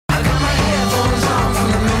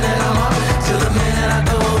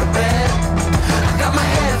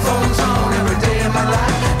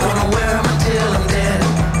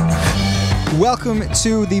Welcome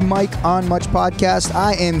to the Mike on Much podcast.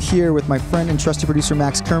 I am here with my friend and trusty producer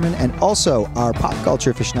Max Kerman and also our pop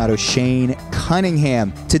culture aficionado Shane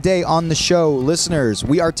Cunningham. Today on the show, listeners,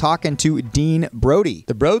 we are talking to Dean Brody.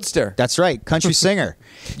 The Broadster. That's right, country singer.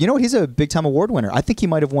 You know what? He's a big-time award winner. I think he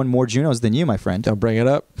might have won more Junos than you, my friend. Don't bring it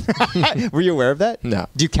up. Were you aware of that? No.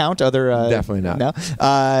 Do you count other... Definitely not.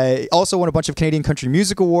 No? Also won a bunch of Canadian Country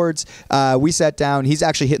Music Awards. We sat down. He's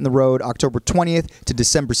actually hitting the road October 20th to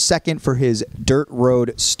December 2nd for his Dirt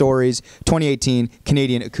Road Stories 2018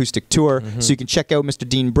 Canadian Acoustic Tour. So you can check out Mr.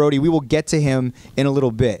 Dean Brody. We will get to him in a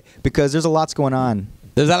little bit because there's a lot going on.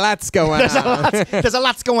 There's a lot going on. There's a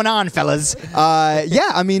lot going on, fellas. Yeah,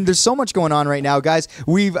 I mean, there's so much going on right now, guys.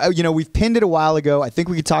 We've pinned it a while ago. I think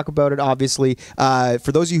we could talk about it, obviously.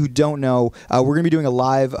 For those of you who don't know, we're going to be doing a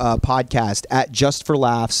live podcast at Just for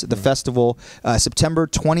Laughs, the festival, September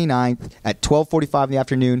 29th at 12:45 in the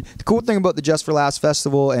afternoon. The cool thing about the Just for Laughs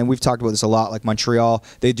festival, and we've talked about this a lot, like Montreal,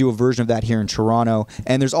 they do a version of that here in Toronto,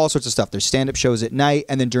 and there's all sorts of stuff. There's stand-up shows at night,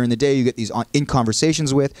 and then during the day, you get these in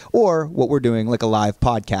conversations with, or what we're doing, like a live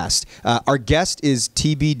podcast. Our guest is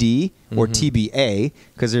TBD or TBA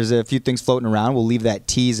because there's a few things floating around. We'll leave that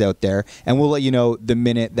tease out there and we'll let you know the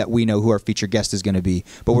minute that we know who our featured guest is going to be.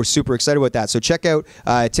 But we're super excited about that. So check out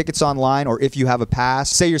tickets online, or if you have a pass,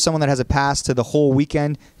 say you're someone that has a pass to the whole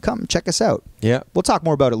weekend, come check us out. Yeah. We'll talk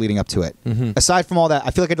more about it leading up to it. Aside from all that, I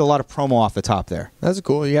feel like I did a lot of promo off the top there. That's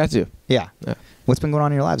cool. You got to. Yeah. What's been going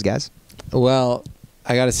on in your lives, guys? Well,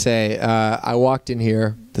 I got to say, I walked in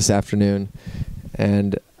here this afternoon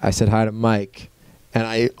and I said hi to Mike, and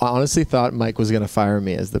I honestly thought Mike was going to fire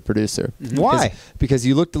me as the producer. Why? Because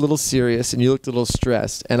you looked a little serious and you looked a little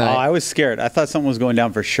stressed. And I was scared. I thought something was going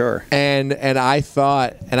down for sure. And I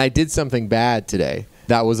thought, and I did something bad today.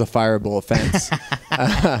 That was a fireable offense.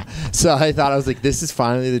 So I thought, I was like, this is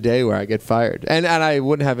finally the day where I get fired. And I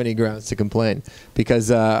wouldn't have any grounds to complain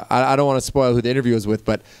because I don't want to spoil who the interview was with,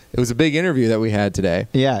 but it was a big interview that we had today.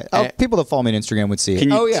 Yeah. People that follow me on Instagram would see it.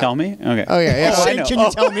 Can you tell me? Okay. Oh, yeah. Shane, can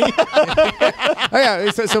you tell me? Oh,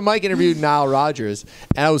 yeah. So Mike interviewed Nile Rodgers,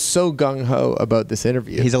 and I was so gung-ho about this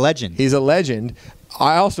interview. He's a legend. He's a legend.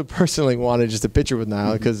 I also personally wanted just a picture with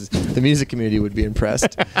Nile because the music community would be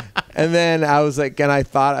impressed. And then I was like,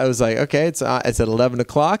 okay, it's at 11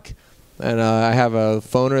 o'clock, and I have a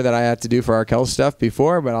phoner that I had to do for Arkells stuff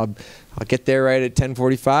before, but I'll get there right at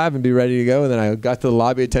 10:45 and be ready to go. And then I got to the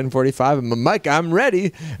lobby at 10:45 and I'm Mike, I'm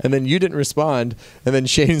ready. And then you didn't respond. And then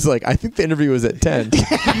Shane's like, I think the interview was at 10.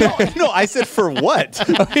 No, I said for what?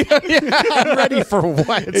 I'm ready for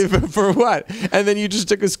what? For what? And then you just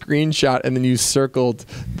took a screenshot and then you circled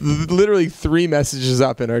literally 3 messages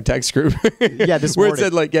up in our text group. Yeah, this where morning.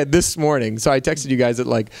 it said this morning. So I texted you guys at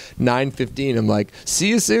 9:15. I'm like, see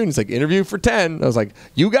you soon. It's like, interview for 10. I was like,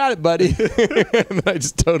 you got it, buddy. And then I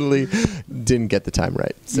just totally didn't get the time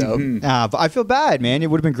right. So But I feel bad, man. It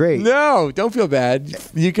would have been great. no, don't feel bad.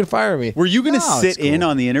 You can fire me. Were you going to sit cool. in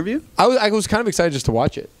on the interview? I was kind of excited just to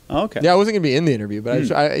watch it. Oh, okay. Yeah, I wasn't going to be in the interview,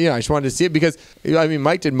 but I just wanted to see it because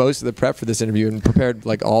Mike did most of the prep for this interview and prepared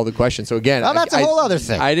all the questions. So again, that's a whole other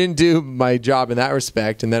thing. I didn't do my job in that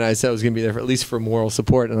respect, and then I said I was going to be there at least for moral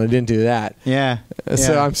support, and I didn't do that. Yeah.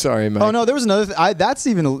 So I'm sorry, Mike. Oh no, there was another.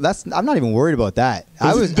 I'm not even worried about that.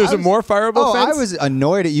 There's a more fireable offense? I was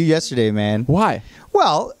annoyed at you yesterday, man. Why?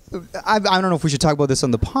 Well, I don't know if we should talk about this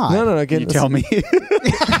on the pod. No. Can you tell me?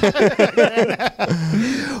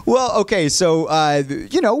 Well, okay, so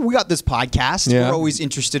we got this podcast. Yeah. We're always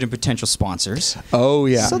interested in potential sponsors. Oh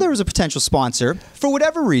yeah. So there was a potential sponsor. For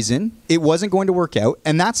whatever reason, it wasn't going to work out,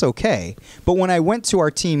 and that's okay. But when I went to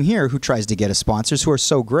our team here, who tries to get us sponsors, who are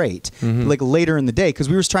so great, later in the day, because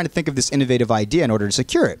we were trying to think of this innovative idea in order to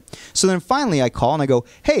secure it. So then finally I call and I go,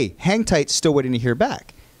 hey, hang tight, still waiting to hear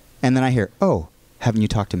back. And then I hear, oh, haven't you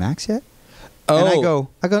talked to Max yet? Oh. And I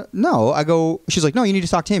go, no. She's like, no, you need to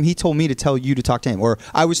talk to him. He told me to tell you to talk to him. Or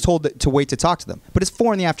I was told to wait to talk to them. But it's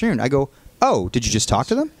 4 PM. I go, oh, did you just talk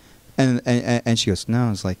to them? And she goes,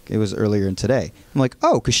 no, it was earlier in today. I'm like,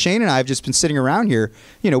 oh, because Shane and I have just been sitting around here,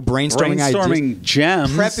 brainstorming ideas,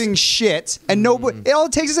 gems, prepping shit, and nobody. All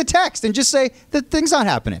it takes is a text and just say that thing's not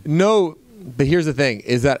happening. No, but here's the thing: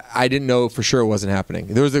 is that I didn't know for sure it wasn't happening.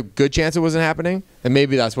 There was a good chance it wasn't happening, and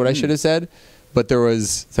maybe that's what I should have said. But there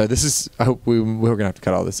was, so this is, I hope we're going to have to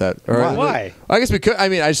cut all this out. Why? I guess we could, I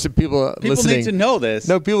just, people listening. Need to know this.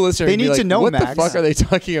 No, people listening. They need to know, what Max. the fuck are they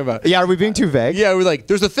talking about? Yeah, are we being too vague? Yeah, we're like,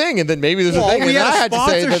 there's a thing, and then maybe there's a thing. We and I had a had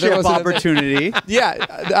to say that there sponsorship wasn't opportunity.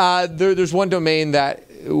 Yeah, there's one domain that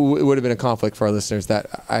would have been a conflict for our listeners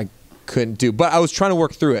that I couldn't do. But I was trying to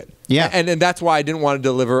work through it. Yeah. And that's why I didn't want to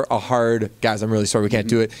deliver a hard, guys, I'm really sorry we can't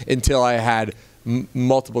do it, until I had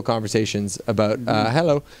multiple conversations about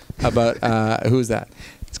who's that?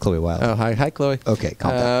 It's Chloe Wilde. Oh, hi, Chloe. Okay,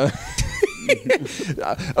 calm down.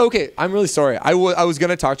 Okay, I'm really sorry. I was going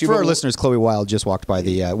to talk to you For about our listeners, Chloe Wilde just walked by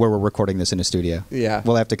the where we're recording this in a studio. Yeah.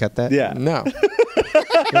 We'll have to cut that? Yeah. No.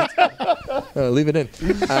 Leave it in.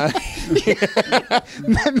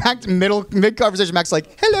 Mid conversation, Mac's like,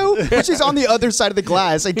 hello. But she's on the other side of the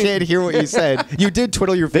glass. I can't hear what you said. You did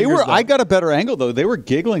twiddle your They fingers. were. though. I got a better angle though. They were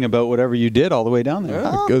giggling about whatever you did all the way down there.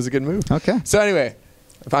 It was a good move. Okay. So anyway,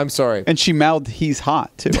 I'm sorry. And she mouthed, "He's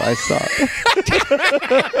hot too." I saw.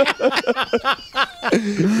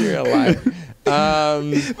 You're a liar. But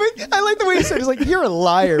I like the way he said it. He's like, you're a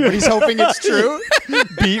liar, but he's hoping it's true.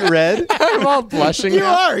 Beat red. I'm all blushing. You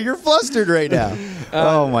now. are. You're flustered right now.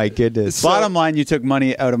 Oh, my goodness. Bottom line, you took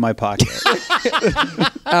money out of my pocket.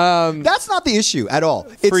 That's not the issue at all.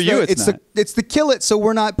 It's For you, it's not. it's the kill it so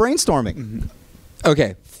we're not brainstorming.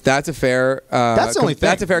 Okay, that's a fair. That's the only thing.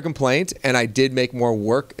 That's a fair complaint, and I did make more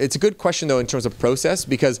work. It's a good question though in terms of process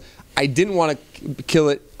because I didn't want to kill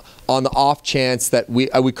it on the off chance that we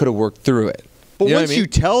could have worked through it. But You know once what I mean? you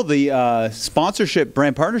tell the sponsorship,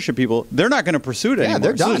 brand partnership people, they're not going to pursue it anymore.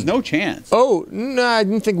 they're So done. there's no chance. Oh no, I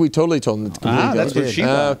didn't think we totally told them. To completely That's go. what she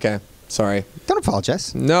thought. Okay, sorry. Don't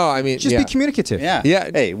apologize. No, I mean Just yeah. be communicative. Yeah. Yeah.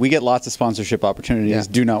 Hey, we get lots of sponsorship opportunities. Yeah.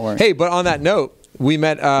 Do not worry. Hey, but on that note, we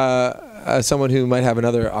met someone who might have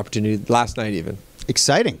another opportunity last night even.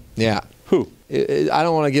 Exciting. Yeah. Who? I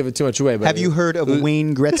don't want to give it too much away, but Have you heard of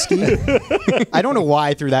Wayne Gretzky? I don't know why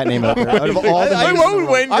I threw that name out there. Out of all the names in the world.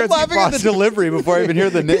 Wayne I'm Gretzky laughing at the possibly- delivery before I even hear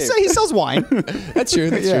the name. He sells wine. You That's true.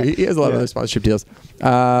 That's Yeah. true. He has a lot of other sponsorship deals.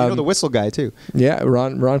 know the whistle guy, too. Yeah,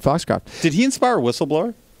 Ron Foxcroft. Did he inspire a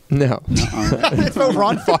whistleblower? No, It's about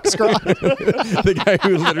Ron Foxcroft. the guy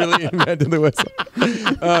who literally invented the whistle.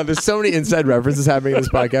 There's so many inside references happening in this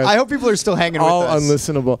podcast. I hope people are still hanging all with us.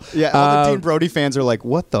 unlistenable. Yeah, all the Dean Brody fans are like,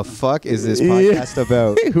 what the fuck is this podcast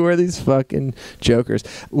about? Who are these fucking jokers?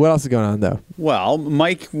 What else is going on though? Well,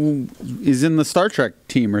 Mike is in the Star Trek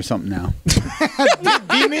team or something now.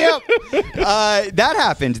 Beat me up. That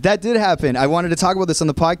happened. That did happen. I wanted to talk about this on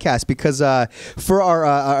the podcast because for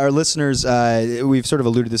our listeners, we've sort of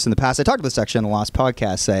alluded to this in the past. I talked about this actually on the last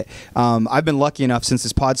podcast that I've been lucky enough since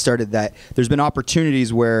this pod started that there's been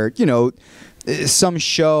opportunities where, you know, some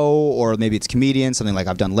show or maybe it's comedian, something like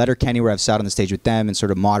I've done Letterkenny where I've sat on the stage with them and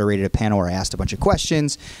sort of moderated a panel where I asked a bunch of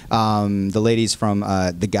questions. The ladies from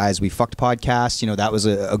the Guys We Fucked podcast, you know, that was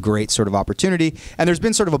a great sort of opportunity. And there's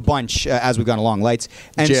been sort of a bunch as we've gone along, Lights.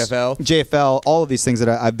 And JFL, all of these things that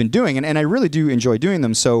I've been doing. And I really do enjoy doing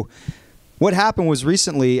them. So what happened was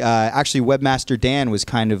recently, actually, Webmaster Dan was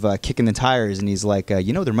kind of kicking the tires, and he's like,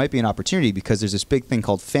 you know, there might be an opportunity because there's this big thing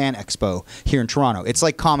called Fan Expo here in Toronto. It's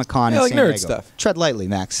like Comic-Con in like San nerd Diego. stuff. Tread lightly,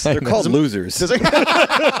 Max. They're called losers. Those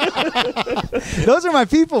are my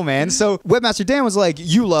people, man. So Webmaster Dan was like,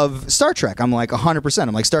 you love Star Trek. I'm like, 100%.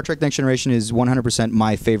 I'm like, Star Trek Next Generation is 100%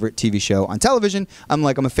 my favorite TV show on television. I'm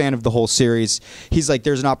like, I'm a fan of the whole series. He's like,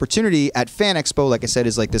 there's an opportunity at Fan Expo, like I said,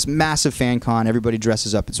 is like this massive fan con. Everybody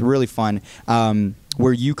dresses up. It's really fun.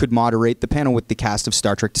 Where you could moderate the panel with the cast of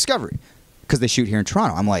Star Trek Discovery because they shoot here in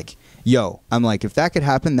Toronto. I'm like, if that could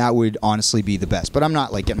happen, that would honestly be the best. But I'm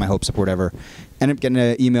not like getting my hopes up or whatever. Ended up getting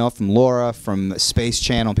an email from Laura from Space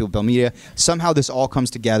Channel, people at Bell Media. Somehow this all comes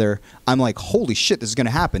together. I'm like, holy shit, this is going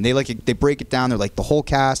to happen. They break it down. They're like the whole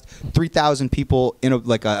cast, 3,000 people in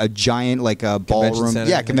a giant like a ballroom,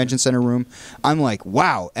 convention center room. I'm like,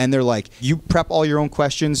 wow. And they're like, you prep all your own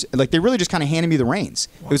questions. Like they really just kind of handed me the reins.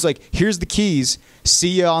 Wow. It was like, here's the keys. See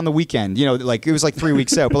you on the weekend. You know, like it was like 3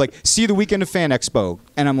 weeks out, but like see you the weekend of Fan Expo.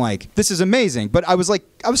 And I'm like, this is amazing. But I was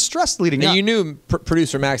stressed leading up. You knew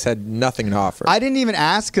producer Max had nothing to offer. I didn't even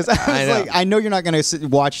ask because I know you're not going to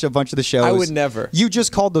watch a bunch of the shows. I would never. You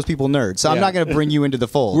just called those people nerds, so I'm not going to bring you into the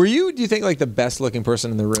fold. Were you, do you think, like the best looking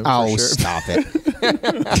person in the room? Oh, for sure? stop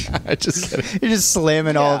it. Just kidding. You're just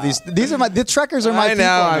slamming all of these. These are the Trekkers are my people,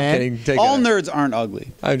 I'm man. kidding. Take All it out. nerds aren't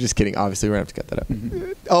ugly. I'm just kidding. Obviously, we're going to have to cut that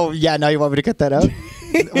out. Oh, yeah, now you want me to cut that out?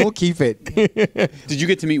 We'll keep it. Did you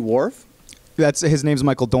get to meet Worf? His name's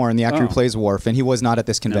Michael Dorn, the actor who plays Worf, and he was not at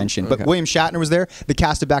this convention. Okay. But William Shatner was there. The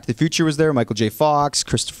cast of Back to the Future was there. Michael J. Fox,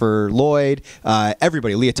 Christopher Lloyd,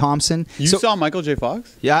 everybody. Leah Thompson. You saw Michael J.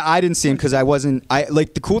 Fox? Yeah, I didn't see him because I wasn't.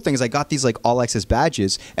 The cool thing is I got these like all access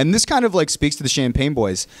badges, and this kind of like speaks to the Champagne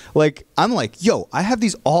Boys. Like I'm like, yo, I have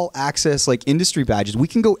these all access like industry badges. We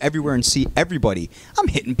can go everywhere and see everybody. I'm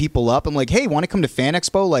hitting people up. I'm like, hey, want to come to Fan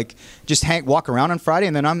Expo? Like, just walk around on Friday,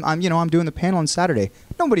 and then I'm doing the panel on Saturday.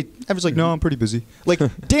 Nobody ever's like, no, pretty busy. Like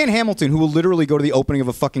Dan Hamilton, who will literally go to the opening of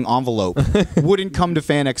a fucking envelope, wouldn't come to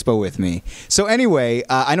Fan Expo with me. So anyway,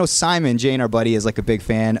 I know Simon, Jane, our buddy, is like a big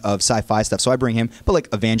fan of sci-fi stuff, so I bring him. But like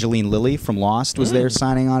Evangeline Lilly from Lost was there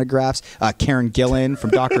signing autographs. Karen Gillan from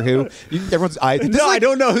Doctor Who. I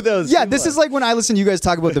don't know who those. Yeah, this is like when I listen to you guys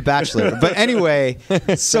talk about The Bachelor. But anyway,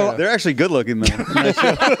 so they're actually good looking, man.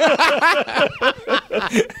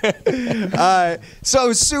 So I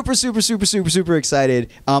was super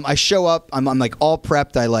excited. I show up. I'm like all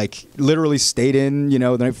prepped. I like literally stayed in, the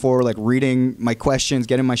night before, like reading my questions,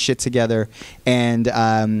 getting my shit together. And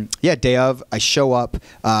day of, I show up.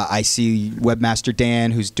 I see Webmaster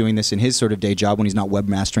Dan, who's doing this in his sort of day job when he's not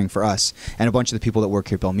webmastering for us, and a bunch of the people that work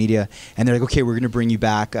here at Bell Media. And they're like, okay, we're going to bring you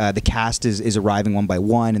back. The cast is arriving one by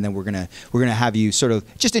one, and then we're gonna have you sort of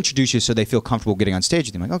just introduce you so they feel comfortable getting on stage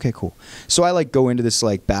with you. I'm like, okay, cool. So I like go into this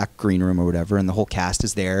like back green room or whatever, and the whole cast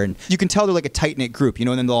is there, and you can tell they're like a tight knit group, and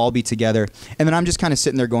then they'll all be together. And then I'm just kind of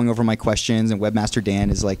sitting there going over my questions, and Webmaster Dan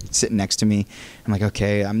is like sitting next to me. I'm like,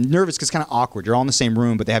 okay, I'm nervous because it's kind of awkward. You're all in the same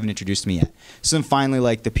room, but they haven't introduced me yet. So then finally,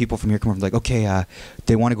 like the people from here come over, like, okay,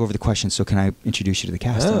 they want to go over the questions, so can I introduce you to the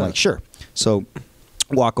cast? I'm like, sure. So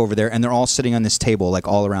walk over there, and they're all sitting on this table, like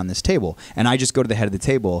all around this table, and I just go to the head of the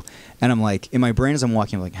table, and I'm like, in my brain as I'm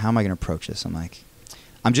walking, I'm like, how am I going to approach this? I'm like,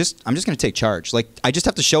 I'm just going to take charge. Like, I just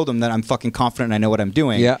have to show them that I'm fucking confident and I know what I'm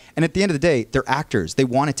doing. Yeah. And at the end of the day, they're actors. They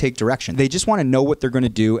want to take direction. They just want to know what they're going to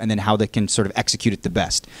do and then how they can sort of execute it the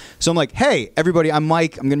best. So I'm like, hey, everybody, I'm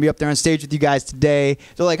Mike. I'm going to be up there on stage with you guys today.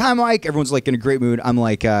 They're like, hi, Mike. Everyone's like in a great mood. I'm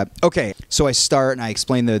like, okay. So I start and I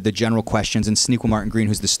explain the general questions. And Sneakwa Martin Green,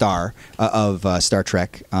 who's the star of Star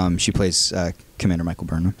Trek, she plays Commander Michael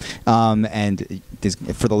Burnham. And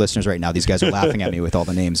for the listeners right now, these guys are laughing at me with all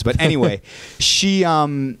the names. But anyway, she,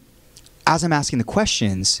 as I'm asking the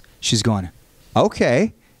questions, she's going,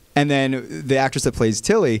 okay. And then the actress that plays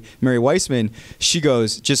Tilly, Mary Weissman, she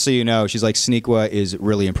goes, just so you know, she's like, Sneakwa is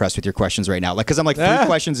really impressed with your questions right now. Like, because I'm like 3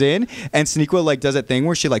 questions in, and Sneakwa like does that thing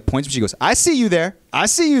where she like points, and she goes, I see you there. I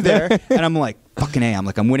see you there. And I'm like, fucking A. I'm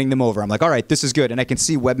like, I'm winning them over. I'm like, all right, this is good. And I can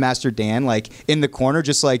see Webmaster Dan like in the corner,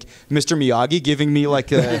 just like Mr. Miyagi giving me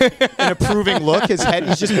like an approving look. His head,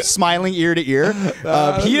 he's just smiling ear to ear.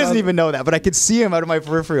 He doesn't even know that, but I could see him out of my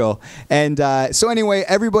peripheral. And so anyway,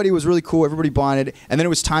 everybody was really cool. Everybody bonded. And then it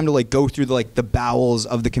was time to like go through the bowels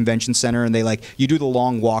of the convention center. And they like, you do the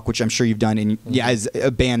long walk, which I'm sure you've done in as a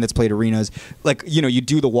band that's played arenas. Like, you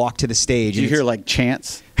do the walk to the stage. Did you hear like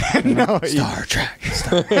chants? No, Star Trek.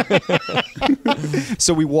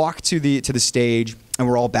 So we walk to the stage, and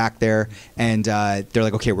we're all back there, and they're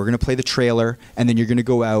like, okay, we're going to play the trailer, and then you're going to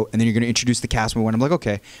go out, and then you're going to introduce the cast member. And I'm like,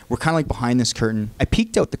 okay. We're kind of like behind this curtain. I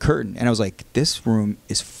peeked out the curtain, and I was like, this room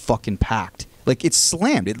is fucking packed. Like, it's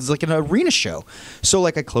slammed. It's like an arena show. So,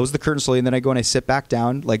 like, I close the curtain slowly, and then I go and I sit back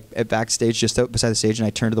down, like, at backstage, just out beside the stage, and I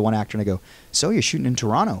turn to the one actor, and I go, so you're shooting in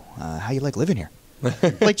Toronto. How you like living here?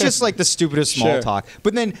 Like, just like the stupidest small talk.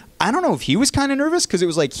 But then I don't know if he was kind of nervous, because it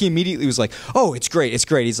was like he immediately was like, oh, it's great.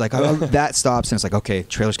 He's like, oh, that stops, and it's like, okay,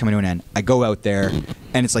 trailer's coming to an end. I go out there,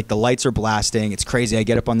 and it's like the lights are blasting. It's crazy. I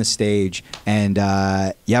get up on the stage, and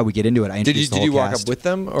we get into it. I introduce the whole Did you walk cast. up with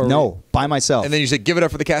them? Or No, by myself. And then you said, give it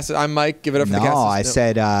up for the cast. I'm Mike. Give it up for the cast. No,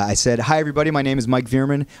 I said, hi, everybody. My name is Mike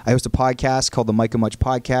Veerman. I host a podcast called the Mike and Much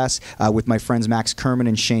Podcast with my friends Max Kerman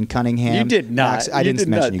and Shane Cunningham. You did not. Max, I didn't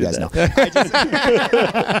mention you guys know.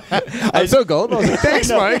 I'm so gold. I was like, thanks,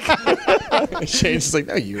 Mike. Shane's just like,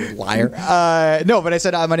 no, you liar. No, but I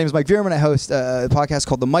said, my name is Mike Veerman. I host a podcast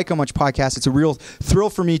called the Mike and Much Podcast. It's a real thrill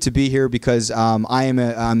for me to be here because I'm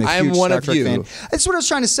a huge one Star of Trek you. fan. That's what I was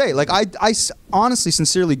trying to say. Like, I honestly,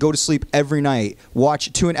 sincerely go to sleep every night,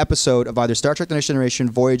 watch an episode of either Star Trek The Next Generation,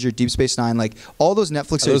 Voyager, Deep Space Nine, like all those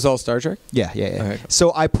Netflix. Are those all Star Trek? Yeah. Okay, cool.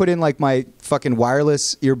 So I put in like my fucking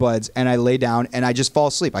wireless earbuds and I lay down and I just fall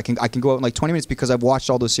asleep. I can go out in like 20 minutes because I've watched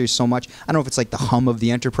all those series so much. I don't know if it's like the hum of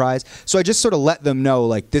the Enterprise. So I just sort of let them know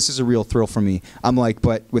like this is a real thrill for me. I'm like,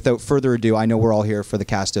 but without further ado, I know we're all here for the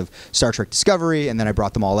cast of Star Trek Discovery, and then I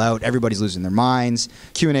brought them all out. Everybody's losing their minds.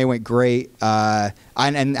 Q&A went great.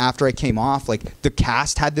 And after I came off, like the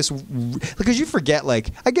cast had this, because you forget, like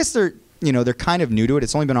I guess they're kind of new to it.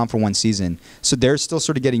 It's only been on for one season, so they're still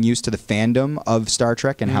sort of getting used to the fandom of Star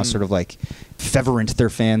Trek and how sort of like fervent their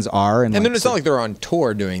fans are. And then like, it's not like they're on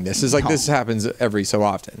tour doing this. It's like this happens every so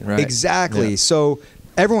often, right? Exactly. Yeah. So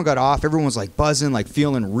everyone got off. Everyone was like buzzing, like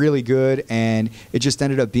feeling really good, and it just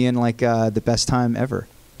ended up being like the best time ever.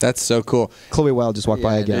 That's so cool. Chloe Wilde just walked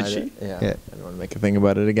by again. Did she? Yeah. I don't want to make a thing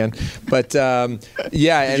about it again. But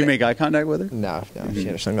yeah. Did you make eye contact with her? No. She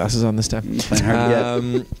had her sunglasses on this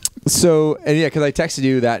time. So, and yeah, because I texted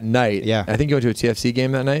you that night. Yeah. I think you went to a TFC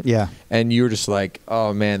game that night. Yeah. And you were just like,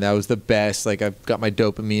 oh man, that was the best. Like, I've got my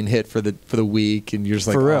dopamine hit for the week, and you're just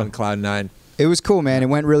like on cloud nine. It was cool, man. It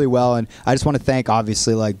went really well, and I just want to thank,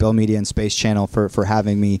 obviously, like Bill Media and Space Channel for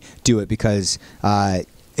having me do it, because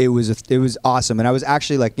it was awesome. And I was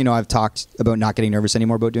actually like, I've talked about not getting nervous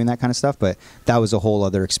anymore about doing that kind of stuff, but that was a whole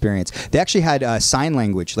other experience. They actually had sign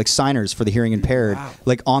language, like signers for the hearing impaired,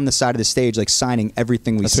 like on the side of the stage, like signing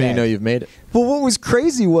everything we said. That's when you know you've made it. Well, what was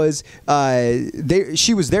crazy was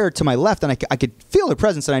she was there to my left, and I could feel her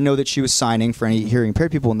presence, and I know that she was signing for any hearing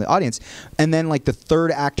impaired people in the audience. And then, like, the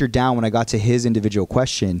third actor down, when I got to his individual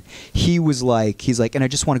question, he's like, and I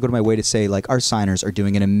just want to go to my way to say, like, our signers are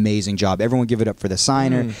doing an amazing job. Everyone give it up for the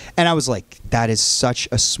signer. And I was like, that is such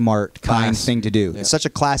a smart, kind thing to do. It's such a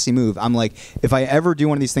classy move. I'm like, if I ever do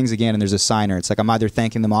one of these things again and there's a signer, it's like I'm either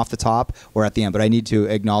thanking them off the top or at the end, but I need to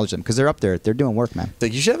acknowledge them because they're up there. They're doing work, man.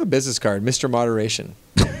 Like, you should have a business card, Mr. Moderation.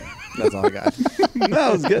 That's all I got.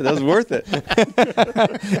 That was good. That was worth it.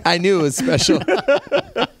 I knew it was special.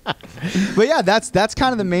 But yeah, that's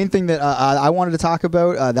kind of the main thing that I wanted to talk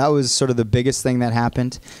about. That was sort of the biggest thing that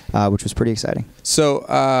happened, which was pretty exciting. So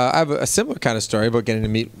I have a similar kind of story about getting to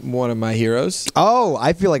meet one of my heroes. Oh,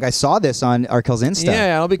 I feel like I saw this on Arkells Insta.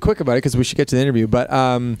 Yeah, I'll be quick about it because we should get to the interview. But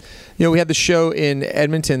we had the show in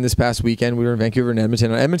Edmonton this past weekend. We were in Vancouver and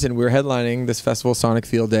Edmonton. In Edmonton, we were headlining this festival, Sonic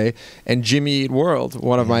Field Day, and Jimmy Eat World,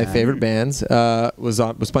 one of my favorite bands,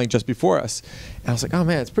 was playing just before us. And I was like, oh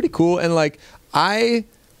man, it's pretty cool. And like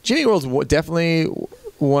Jimmy Eat World's definitely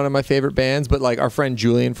one of my favorite bands, but like our friend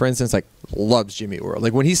Julian, for instance, like loves Jimmy Eat World.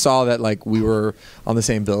 Like when he saw that like we were on the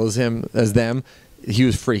same bill as them, he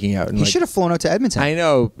was freaking out. And he should have flown out to Edmonton. I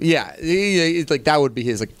know. Yeah. It's like that would be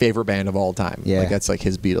his like favorite band of all time. Yeah. Like that's like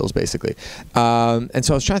his Beatles basically. And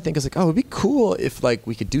so I was trying to think, I was like, oh, it'd be cool if like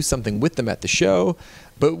we could do something with them at the show.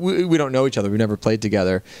 But we don't know each other. We've never played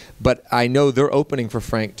together. But I know they're opening for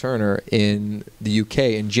Frank Turner in the UK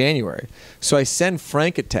in January. So I send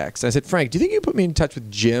Frank a text. I said, Frank, do you think you can put me in touch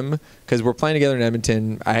with Jim? Because we're playing together in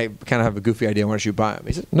Edmonton. I kind of have a goofy idea. I want to shoot by him.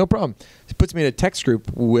 He said, no problem. He puts me in a text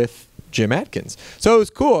group with Jim Adkins. So it was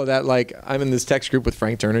cool that like I'm in this text group with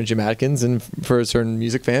Frank Turner and Jim Adkins, and for certain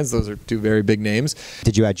music fans, those are two very big names.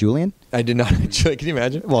 Did you add Julian? I did not. Can you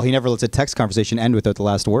imagine? Well, he never lets a text conversation end without the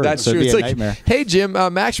last word. That's so true. It'd be It's a like, nightmare. hey Jim,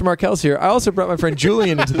 Max from Arkells here. I also brought my friend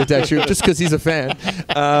Julian into the text group just because he's a fan.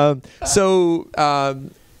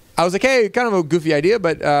 I was like, hey, kind of a goofy idea,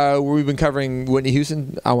 but we've been covering Whitney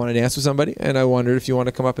Houston, I Want to Dance with Somebody, and I wondered if you want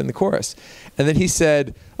to come up in the chorus. And then he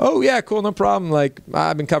said, oh, yeah, cool, no problem. Like,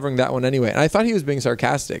 I've been covering that one anyway. And I thought he was being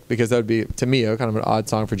sarcastic because that would be, to me, kind of an odd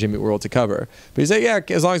song for Jimmy Eat World to cover. But he's like, yeah,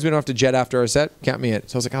 as long as we don't have to jet after our set, count me in.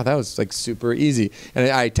 So I was like, oh, that was like super easy.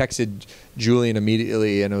 And I texted Julian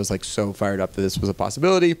immediately, and I was like so fired up that this was a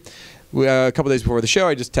possibility. A couple days before the show,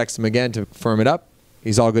 I just texted him again to firm it up.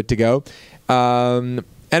 He's all good to go.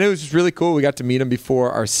 And it was just really cool. We got to meet him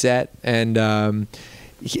before our set, and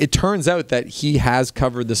it turns out that he has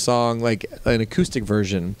covered the song, like an acoustic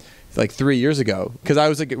version, like 3 years ago. Because I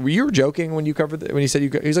was like, "Were you joking when you covered when you said you?"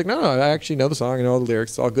 He's like, "No, I actually know the song. I know all the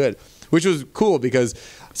lyrics. It's all good," which was cool because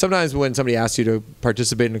sometimes when somebody asks you to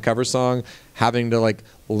participate in a cover song, having to like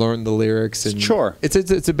learn the lyrics and chore.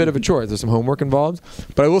 It's a bit of a chore. There's some homework involved.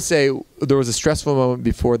 But I will say there was a stressful moment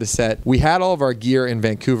before the set. We had all of our gear in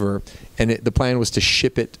Vancouver, and the plan was to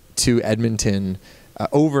ship it to Edmonton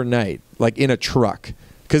overnight, like in a truck.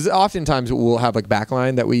 Because oftentimes we'll have like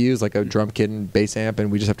backline that we use, like a drum kit and bass amp, and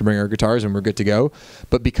we just have to bring our guitars and we're good to go.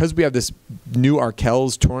 But because we have this new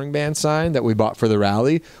Arkells touring band sign that we bought for the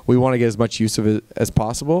rally, we want to get as much use of it as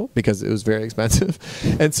possible because it was very expensive.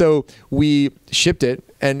 And so we shipped it,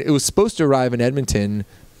 and it was supposed to arrive in Edmonton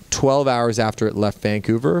 12 hours after it left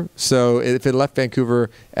Vancouver. So if it left Vancouver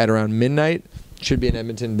at around midnight, it should be in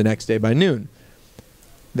Edmonton the next day by noon.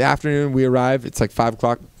 The afternoon we arrive, it's like 5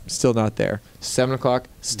 o'clock. Still not there. 7 o'clock,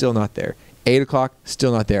 still not there. 8 o'clock,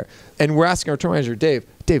 still not there. And we're asking our tour manager, Dave,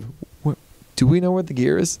 do we know where the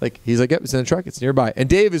gear is? Like, he's like, yep, it's in the truck, it's nearby. And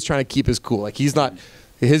Dave is trying to keep us cool. Like, he's not,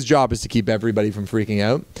 his job is to keep everybody from freaking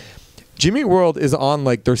out. Jimmy Eat World is on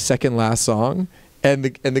like their second last song,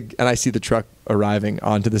 and I see the truck arriving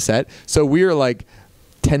onto the set. So we are like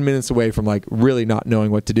 10 minutes away from like really not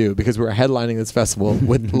knowing what to do because we're headlining this festival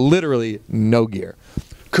with literally no gear.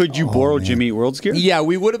 Could you borrow Jimmy Eat World's gear? Yeah,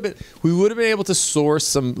 we would have been able to source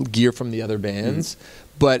some gear from the other bands,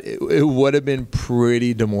 but it would have been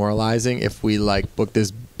pretty demoralizing if we like booked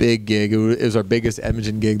this big gig. It was our biggest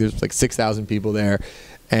Edmonton gig. There's like 6,000 people there,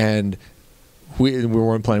 and we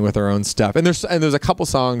weren't playing with our own stuff. And there's a couple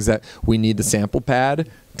songs that we need the sample pad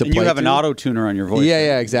to And play you have an to. auto tuner on your voice. Yeah,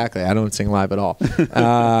 yeah, exactly. I don't sing live at all.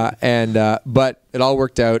 But it all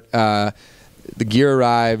worked out. The gear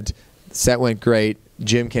arrived. The set went great.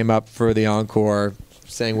 Jim came up for the encore,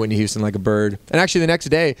 sang Whitney Houston like a bird. And actually the next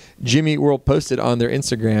day, Jimmy Eat World posted on their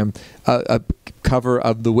Instagram a cover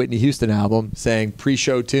of the Whitney Houston album saying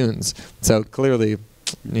pre-show tunes. So clearly,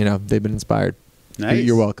 they've been inspired. Nice.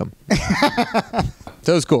 You're welcome.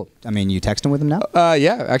 So it was cool. I mean, you texting with him now?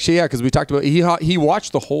 Yeah, actually, yeah, because we talked about he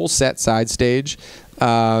watched the whole set side stage,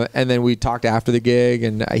 and then we talked after the gig,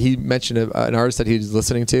 and he mentioned an artist that he was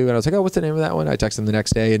listening to, and I was like, oh, what's the name of that one? I texted him the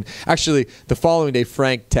next day, and actually the following day,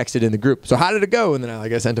 Frank texted in the group, so how did it go? And then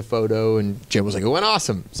I sent a photo, and Jim was like, it went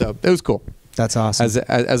awesome. So it was cool. That's awesome.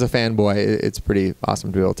 As a fanboy, it's pretty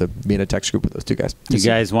awesome to be able to be in a text group with those two guys. You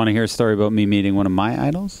guys want to hear a story about me meeting one of my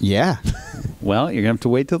idols? Yeah. Well, you're going to have to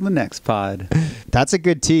wait till the next pod. That's a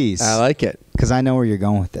good tease. I like it. Because I know where you're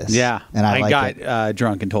going with this. Yeah. And I like got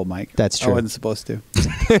drunk and told Mike. That's true. I wasn't supposed to.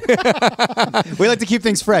 We like to keep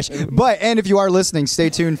things fresh. And if you are listening, stay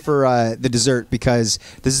tuned for the dessert, because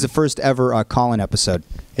this is the first ever call-in episode.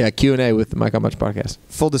 Yeah, Q&A with the Mike on Much podcast.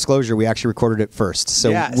 Full disclosure, we actually recorded it first, so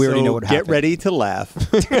yeah, we already know what happened. Get ready to laugh.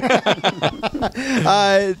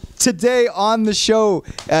 Today on the show,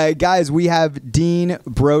 guys, we have Dean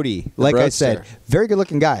Brody. Like I said, very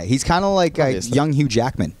good-looking guy. He's kind of like young Hugh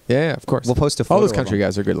Jackman. Yeah, of course. We'll post a photo. All those country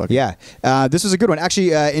guys are good looking. Yeah. This was a good one.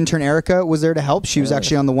 Actually, intern Erica was there to help. She was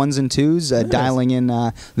actually on the ones and twos, dialing in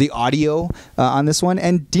the audio on this one.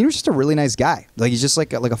 And Dean was just a really nice guy. Like, he's just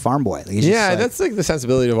like a farm boy. Like, he's just that's like the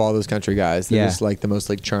sensibility of all those country guys. They're just like the most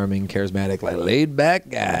like charming, charismatic, like laid back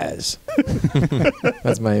guys.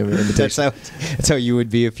 That's my invitation. That's how you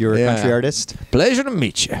would be if you were a country artist. Pleasure to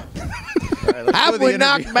meet you. Have we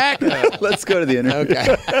knocked back? Let's go to the interview.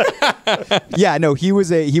 Okay. Yeah, no, he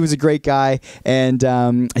was a great guy, and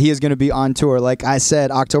he is going to be on tour. Like I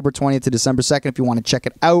said, October 20th to December 2nd. If you want to check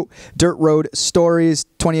it out, Dirt Road Stories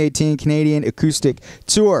 2018 Canadian Acoustic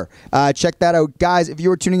Tour. Check that out, guys. If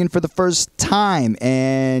you are tuning in for the first time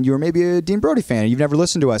and you're maybe a Dean Brody fan and you've never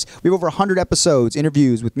listened to us, we have over 100 episodes,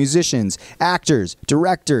 interviews with musicians, actors,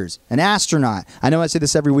 directors, an astronaut. I know I say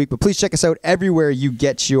this every week, but please check us out everywhere you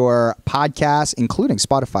get your podcasts, including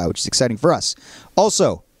Spotify, which is exciting for us.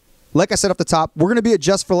 Also, like I said off the top, we're going to be at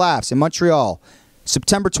Just for Laughs in Montreal,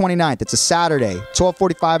 September 29th. It's a Saturday,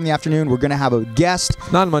 12:45 in the afternoon. We're going to have a guest.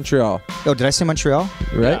 Not in Montreal. Oh, did I say Montreal?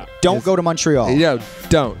 Right? Yeah. Don't go to Montreal. Yeah,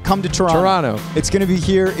 don't. Come to Toronto. It's going to be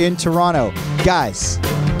here in Toronto. Guys, do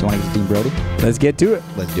you want to get Dean Brody? Let's get to it.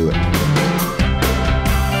 Let's do it.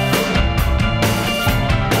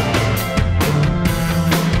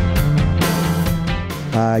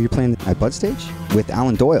 You're playing at Bud Stage with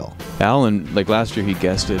Alan Doyle. Alan, like last year, he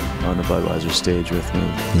guested on the Budweiser stage with me.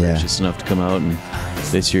 Yeah. Gracious enough to come out, and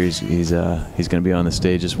this year he's going to be on the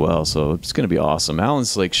stage as well. So it's going to be awesome.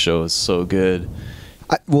 Alan's like show is so good.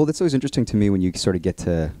 Well, that's always interesting to me when you sort of get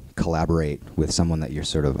to collaborate with someone that you're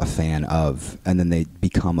sort of a fan of, and then they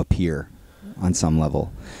become a peer on some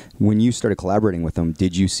level. When you started collaborating with him,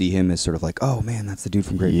 did you see him as sort of like, oh man, that's the dude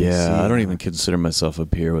from Great Big Sea? Yeah, I don't even consider myself a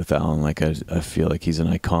peer with Alan. Like I feel like he's an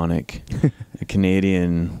iconic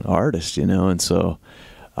Canadian artist, and so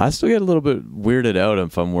I still get a little bit weirded out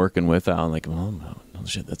if I'm working with Alan. Like, oh no,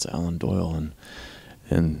 shit, that's Alan Doyle,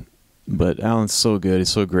 but Alan's so good. He's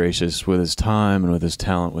so gracious with his time and with his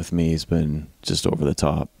talent with me. He's been just over the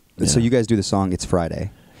top. Yeah. So you guys do the song "It's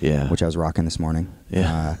Friday." Yeah. Which I was rocking this morning.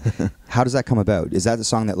 Yeah. How does that come about? Is that the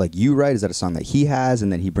song that like you write? Is that a song that he has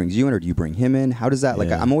and then he brings you in, or do you bring him in? How does that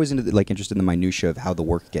I'm always interested in the minutia of how the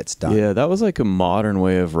work gets done. Yeah, that was like a modern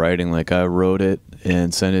way of writing. Like I wrote it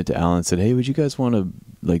and sent it to Alan and said, "Hey, would you guys want to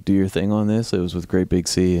like do your thing on this?" It was with Great Big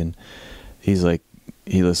Sea, and he's like,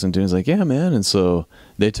 he listened to it and he's like, "Yeah, man." And so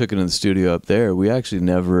they took it in the studio up there. We actually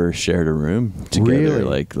never shared a room together,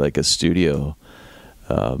 Really? like a studio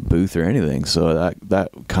booth or anything. So that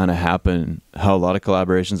kind of happened how a lot of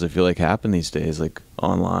collaborations I feel like happen these days, like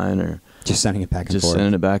online or Just sending it back and just forth.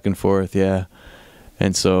 sending it back and forth. Yeah.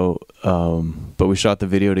 And so, but we shot the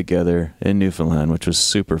video together in Newfoundland, which was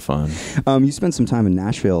super fun. You spent some time in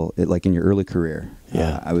Nashville, like in your early career.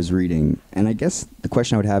 Yeah. I was reading, and I guess the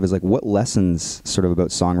question I would have is like, what lessons sort of about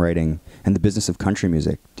songwriting and the business of country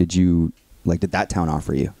music did that town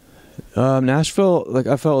offer you? Nashville, like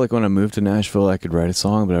I felt like when I moved to Nashville, I could write a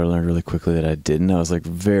song, but I learned really quickly that I didn't. I was like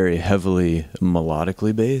very heavily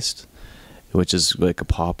melodically based, which is like a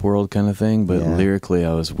pop world kind of thing, but lyrically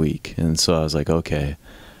I was weak. And so I was like, okay,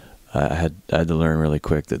 I had to learn really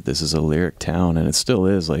quick that this is a lyric town, and it still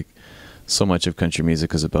is. Like so much of country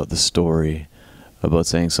music is about the story, about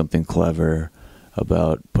saying something clever,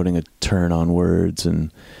 about putting a turn on words,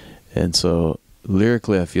 and so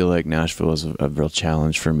lyrically I feel like Nashville was a real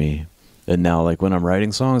challenge for me. And now, like, when I'm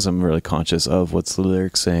writing songs, I'm really conscious of what's the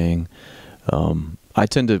lyric saying. I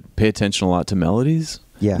tend to pay attention a lot to melodies,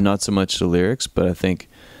 not so much to lyrics, but I think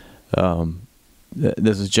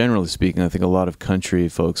this is generally speaking, I think a lot of country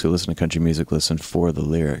folks who listen to country music listen for the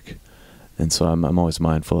lyric, and so I'm always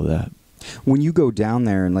mindful of that. When you go down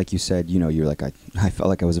there, and like you said, you know, you're like, I felt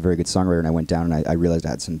like I was a very good songwriter, and I went down and I realized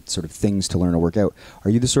I had some sort of things to learn or work out.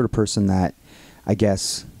 Are you the sort of person that, I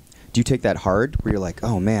guess, do you take that hard, where you're like,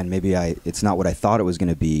 oh man, maybe it's not what I thought it was going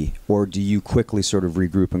to be? Or do you quickly sort of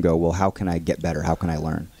regroup and go, well, how can I get better? How can I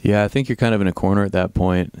learn? Yeah, I think you're kind of in a corner at that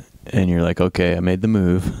point, and you're like, okay, I made the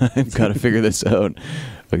move. I've got to figure this out.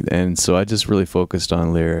 And so I just really focused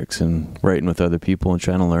on lyrics and writing with other people and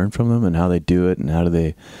trying to learn from them and how they do it and how do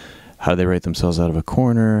they write themselves out of a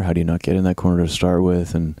corner? How do you not get in that corner to start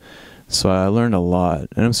with? And so I learned a lot,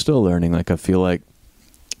 and I'm still learning. Like, I feel like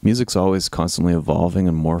music's always constantly evolving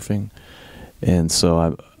and morphing, and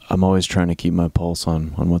so I'm always trying to keep my pulse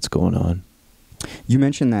on what's going on. You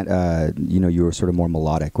mentioned that you know, you were sort of more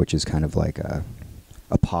melodic, which is kind of like a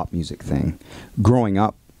pop music thing. Growing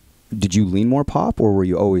up, did you lean more pop, or were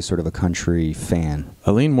you always sort of a country fan?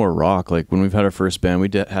 I lean more rock. Like, when we've had our first band, we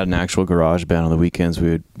had an actual garage band on the weekends.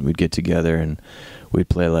 We'd get together and we'd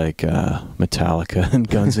play like Metallica and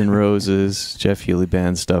Guns N' Roses, Jeff Healey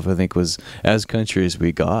band stuff. I think was as country as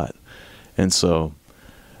we got, and so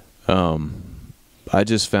I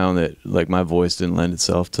just found that, like, my voice didn't lend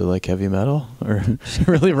itself to like heavy metal or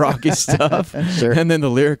really rocky stuff. Sure. And then the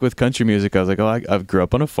lyric with country music, I was like, oh, I grew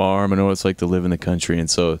up on a farm. I know what it's like to live in the country, and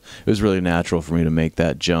so it was really natural for me to make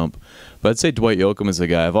that jump. But I'd say Dwight Yoakam is the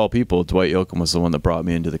guy. Of all people, Dwight Yoakam was the one that brought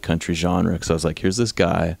me into the country genre, because I was like, here's this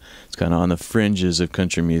guy. It's kind of on the fringes of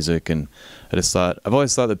country music, and I've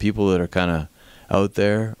always thought that people that are kind of out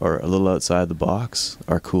there or a little outside the box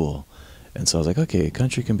are cool. And so I was like, okay,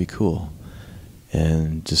 country can be cool,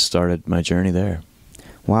 and just started my journey there.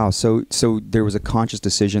 Wow. So there was a conscious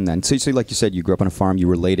decision then. So like you said, you grew up on a farm. You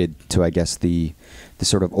related to, I guess, the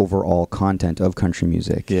sort of overall content of country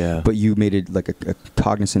music. Yeah. But you made it like a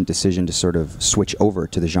cognizant decision to sort of switch over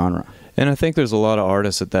to the genre. And I think there's a lot of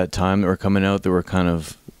artists at that time that were coming out that were kind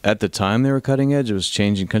of, at the time they were cutting edge. It was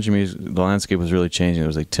changing. Country music, the landscape was really changing. There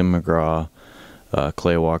was like Tim McGraw,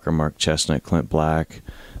 Clay Walker, Mark Chestnut, Clint Black.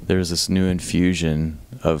 There was this new infusion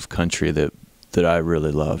of country that I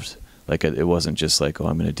really loved. Like, it wasn't just like, oh,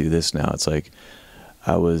 I'm going to do this now. It's like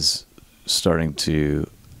I was starting to,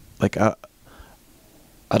 like, I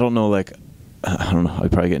don't know, like, I don't know,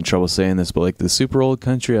 I'd probably get in trouble saying this, but like the super old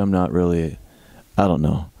country, I'm not really, I don't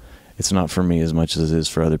know. It's not for me as much as it is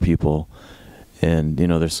for other people. And, you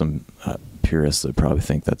know, there's some purists that probably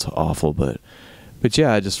think that's awful, but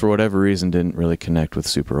yeah, I just, for whatever reason, didn't really connect with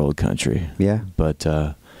super old country. Yeah. But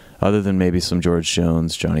other than maybe some George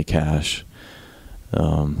Jones, Johnny Cash,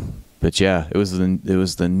 but yeah, it was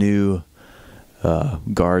the new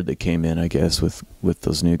guard that came in, I guess, with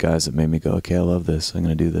those new guys that made me go, okay, I love this. I'm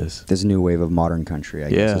going to do this. This new wave of modern country, I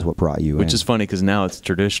guess, is what brought you in. Which is funny, because now it's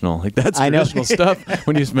traditional. Like, that's traditional stuff.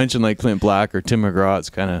 When you just mention like Clint Black or Tim McGraw, it's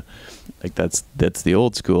kind of like that's the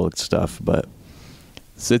old school stuff. But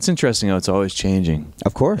it's interesting how it's always changing.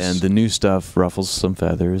 Of course. And the new stuff ruffles some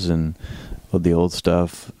feathers, and the old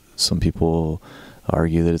stuff, some people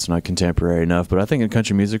argue that it's not contemporary enough. But I think in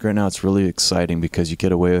country music right now, it's really exciting because you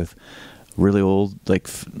get away with really old, like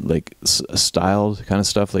styled kind of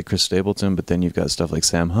stuff like Chris Stapleton, but then you've got stuff like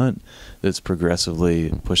Sam Hunt that's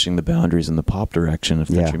progressively pushing the boundaries in the pop direction of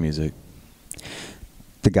country music.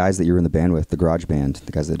 The guys that you were in the band with, the garage band,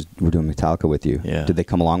 the guys that were doing Metallica with you, did they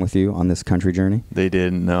come along with you on this country journey? They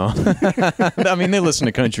didn't, no. I mean, they listen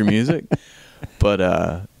to country music,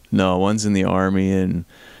 but no, one's in the Army, and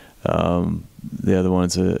the other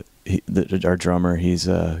one's our drummer. He's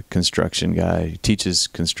a construction guy. He teaches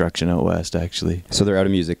construction out west, actually. So they're out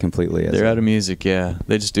of music completely. They're out of music, yeah.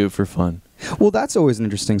 They just do it for fun. Well, that's always an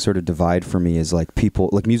interesting sort of divide for me, is like people,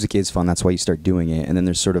 like, music is fun, that's why you start doing it, and then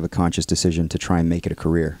there's sort of a conscious decision to try and make it a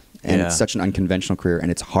career. And it's such an unconventional career,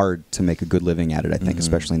 and it's hard to make a good living at it, I think,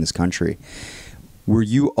 especially in this country. Were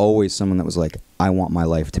you always someone that was like, I want my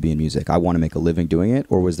life to be in music, I want to make a living doing it?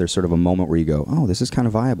 Or was there sort of a moment where you go, oh, this is kind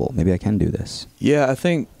of viable, maybe I can do this? Yeah, I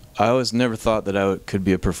think I always never thought that I could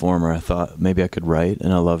be a performer. I thought maybe I could write,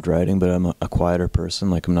 and I loved writing, but I'm a quieter person.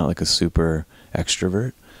 Like, I'm not like a super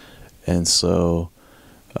extrovert. And so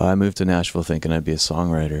I moved to Nashville thinking I'd be a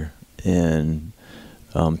songwriter. And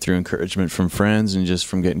through encouragement from friends and just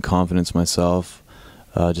from getting confidence myself,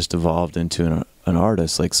 just evolved into an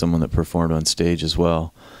artist, like someone that performed on stage as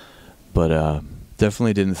well. But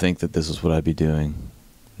definitely didn't think that this is what I'd be doing.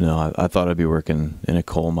 No, I thought I'd be working in a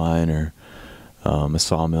coal mine or a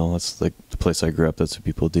sawmill. That's like the place I grew up. That's what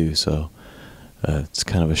people do. So it's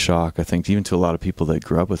kind of a shock, I think, even to a lot of people that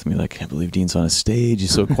grew up with me. Like, I can't believe Dean's on a stage.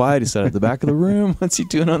 He's so quiet. He sat at the back of the room. What's he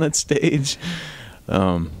doing on that stage?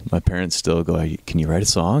 My parents still go, can you write a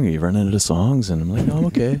song? Are you running out of songs? And I'm like, no, I'm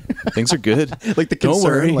okay. Things are good. Like the don't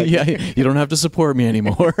concern, worry. like- Yeah, you don't have to support me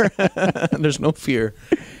anymore. There's no fear.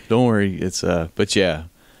 Don't worry. It's but yeah,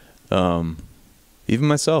 even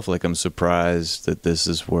myself, like, I'm surprised that this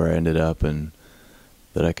is where I ended up and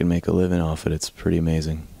that I can make a living off it. It's pretty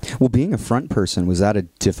amazing. Well, being a front person, was that a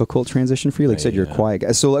difficult transition for you? Like you said, you're a quiet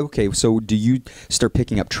guy. So, like, okay, so do you start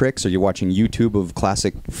picking up tricks? Are you watching YouTube of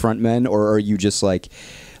classic frontmen, or are you just like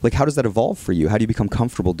how does that evolve for you? How do you become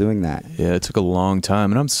comfortable doing that? Yeah, it took a long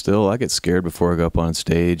time, and I get scared before I go up on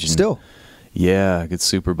stage. And Still? Yeah, I get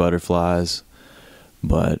super butterflies.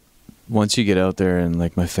 But once you get out there and,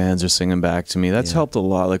 like, my fans are singing back to me, that's helped a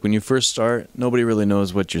lot. Like, when you first start, nobody really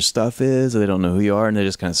knows what your stuff is, or they don't know who you are, and they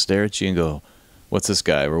just kind of stare at you and go, what's this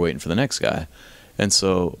guy? We're waiting for the next guy. And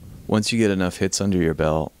so once you get enough hits under your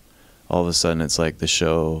belt, all of a sudden it's like the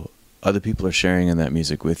show, other people are sharing in that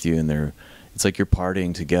music with you, and it's like you're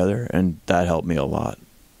partying together, and that helped me a lot.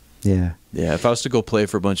 Yeah. Yeah, if I was to go play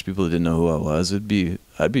for a bunch of people that didn't know who I was, I'd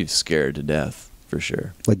be scared to death, for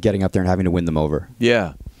sure. Like getting up there and having to win them over.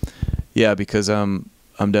 Yeah. Yeah, because I'm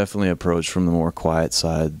definitely approached from the more quiet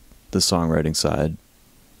side, the songwriting side.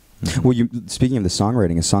 Well, speaking of the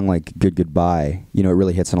songwriting, a song like "Good Goodbye," it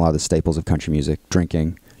really hits on a lot of the staples of country music: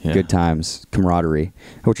 drinking, good times, camaraderie,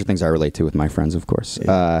 which are things I relate to with my friends, of course.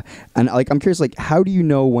 Yeah. And I'm curious, like, how do you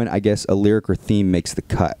know when, I guess, a lyric or theme makes the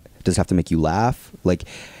cut? Does it have to make you laugh? Like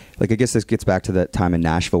I guess this gets back to that time in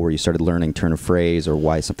Nashville where you started learning turn of phrase or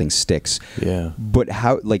why something sticks. Yeah. But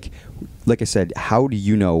how, like I said, how do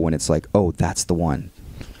you know when it's like, oh, that's the one?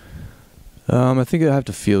 I think I have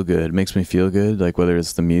to feel good. It makes me feel good. Like, whether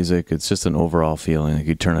it's the music, it's just an overall feeling. Like,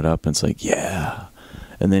 you turn it up and it's like, yeah.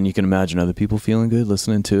 And then you can imagine other people feeling good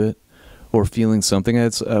listening to it or feeling something.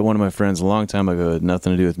 It's one of my friends a long time ago, had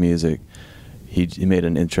nothing to do with music. He made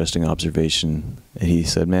an interesting observation. He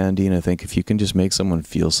said, man, Dean, I think if you can just make someone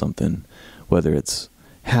feel something, whether it's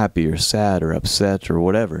happy or sad or upset or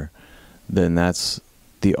whatever, then that's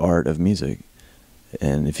the art of music.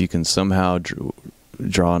 And if you can somehow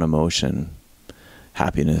draw an emotion,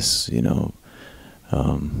 happiness,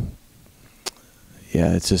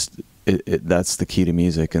 it's just that's the key to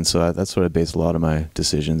music. And so that's what I base a lot of my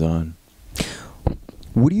decisions on.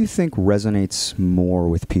 What do you think resonates more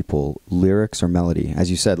with people, lyrics or melody?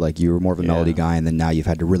 As you said, like, you were more of a melody guy, and then now you've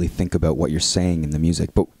had to really think about what you're saying in the music.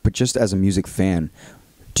 But just as a music fan,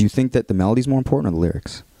 do you think that the melody's more important or the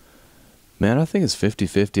lyrics? Man, I think it's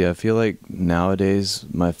 50-50. I feel like nowadays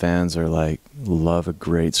my fans are like, love a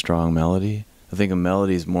great strong melody. I think a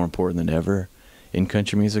melody is more important than ever in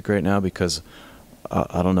country music right now, because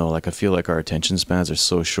I don't know, like, I feel like our attention spans are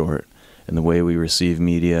so short, and the way we receive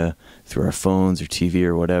media through our phones or TV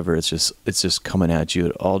or whatever, it's just coming at you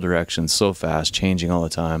at all directions so fast, changing all the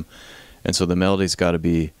time. And so the melody's got to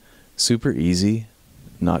be super easy,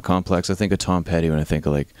 not complex. I think of Tom Petty when I think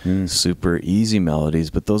of, like, super easy melodies,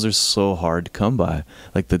 but those are so hard to come by.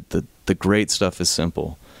 Like, the great stuff is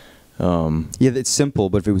simple. Yeah, it's simple,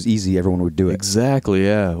 but if it was easy, everyone would do it. Exactly,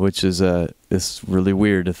 yeah, which is it's really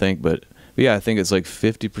weird to think, but yeah, I think it's like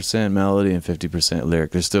 50% melody and 50%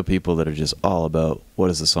 lyric. There's still people that are just all about, what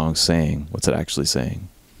is the song saying? What's it actually saying?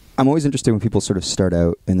 I'm always interested when people sort of start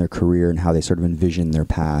out in their career and how they sort of envision their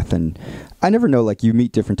path. And I never know, like, you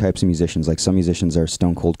meet different types of musicians. Like, some musicians are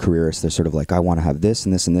stone cold careerists. They're sort of like, I want to have this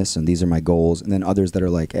and this and this, and these are my goals. And then others that are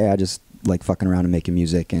like, hey, I just like fucking around and making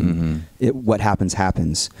music, and what happens,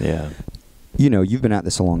 happens. Yeah. You've been at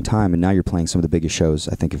this a long time, and now you're playing some of the biggest shows,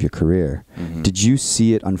 I think, of your career. Did you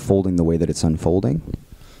see it unfolding the way that it's unfolding?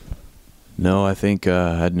 No, I think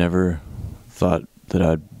I'd never thought that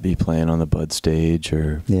I'd be playing on the Bud stage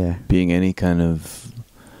or being any kind of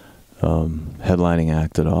headlining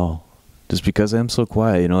act at all. Just because I'm so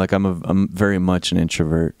quiet, like, I'm very much an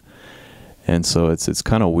introvert. And so it's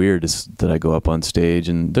kind of weird that I go up on stage.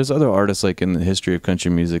 And there's other artists, like, in the history of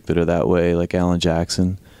country music that are that way, like Alan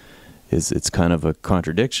Jackson. It's kind of a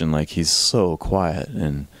contradiction. Like, he's so quiet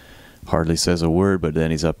and hardly says a word, but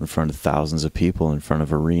then he's up in front of thousands of people, in front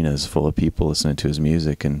of arenas full of people listening to his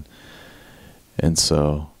music. And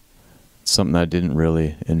so it's something I didn't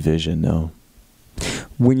really envision, no.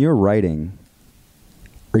 When you're writing,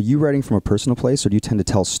 are you writing from a personal place, or do you tend to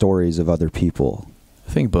tell stories of other people?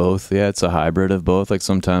 I think both. Yeah, it's a hybrid of both. Like,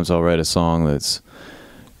 sometimes I'll write a song that's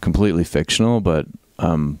completely fictional, but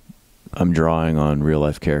I'm drawing on real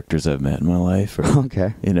life characters I've met in my life, or,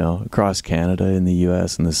 Okay. you know, across Canada, in the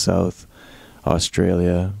U.S., in the South,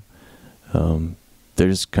 Australia.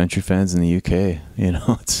 There's country fans in the UK, you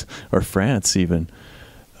know, or France even.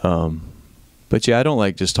 But yeah, I don't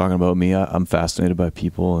like just talking about me. I'm fascinated by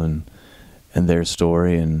people and their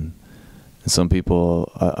story, and some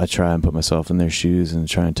people, I try and put myself in their shoes and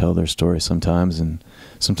try and tell their story sometimes, and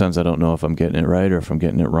sometimes I don't know if I'm getting it right or if I'm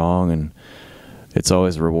getting it wrong, and it's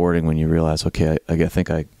always rewarding when you realize, okay, I think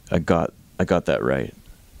I got that right.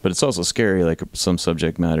 But it's also scary, like some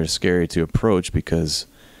subject matter is scary to approach, because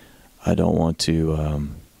I don't want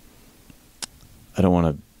to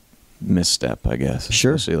misstep, I guess.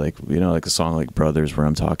 Sure. Especially like, you know, like a song like Brothers, where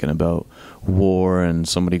I'm talking about war and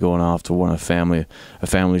somebody going off to war, a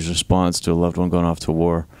family's response to a loved one going off to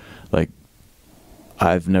war. Like,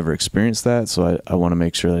 I've never experienced that, so I want to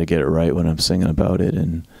make sure that I get it right when I'm singing about it,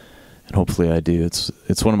 and hopefully I do.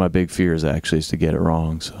 It's one of my big fears, actually, is to get it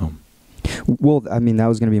wrong. So. Well, I mean, that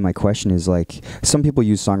was going to be my question, is like, some people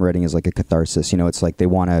use songwriting as like a catharsis. You know, it's like they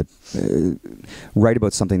want to write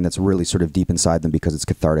about something that's really sort of deep inside them because it's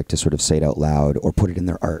cathartic to sort of say it out loud or put it in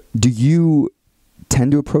their art. Do you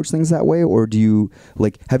tend to approach things that way, or do you,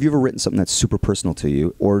 like, have you ever written something that's super personal to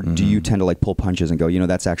you, or do you tend to like pull punches and go, you know,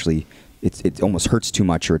 that's actually, it almost hurts too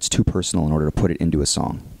much, or it's too personal in order to put it into a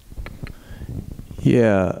song?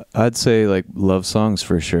 Yeah, I'd say like love songs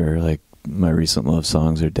for sure. Like, my recent love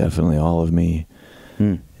songs are definitely all of me.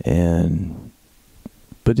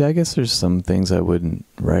 But I guess there's some things I wouldn't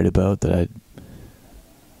write about that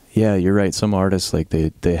yeah, you're right. Some artists, like,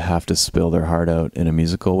 they have to spill their heart out in a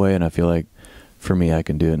musical way, and I feel like for me, I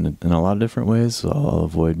can do it in a lot of different ways. So I'll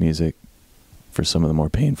avoid music for some of the more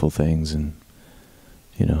painful things, and,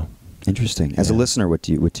 you know. Interesting. As a listener, what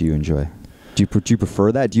do you enjoy? Do you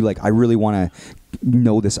prefer that? Do you like, I really want to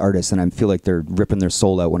know this artist and I feel like they're ripping their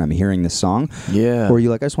soul out when I'm hearing this song? Yeah. Or are you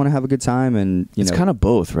like, I just want to have a good time, and it's kind of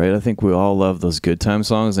both, right? I think we all love those good time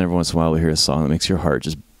songs, and every once in a while we hear a song that makes your heart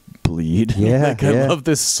just bleed. Yeah. Like, I love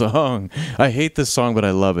this song. I hate this song, but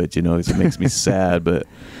I love it, you know, because it makes me sad. But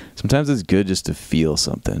sometimes it's good just to feel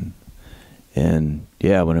something. And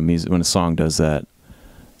yeah, when a song does that,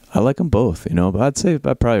 I like them both, you know. But I'd say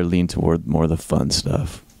I'd probably lean toward more the fun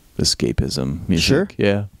stuff, escapism music. Sure.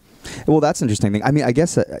 Yeah. Well, that's an interesting thing. I mean, I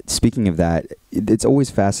guess speaking of that, it's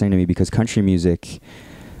always fascinating to me because country music,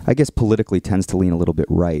 I guess, politically tends to lean a little bit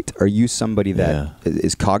right. Are you somebody that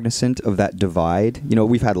is cognizant of that divide? You know,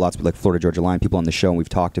 we've had lots of, like, Florida Georgia Line people on the show, and we've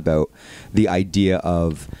talked about the idea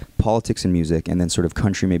of politics and music, and then sort of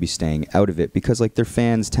country maybe staying out of it because, like, their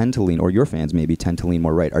fans tend to lean, or your fans maybe tend to lean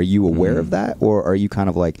more right. Are you aware of that, or are you kind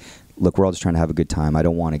of like, look, we're all just trying to have a good time, I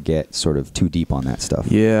don't want to get sort of too deep on that stuff?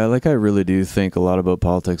 Yeah, like, I really do think a lot about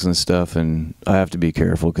politics and stuff, and I have to be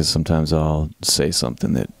careful because sometimes I'll say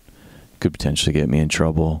something that could potentially get me in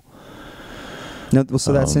trouble. No, well,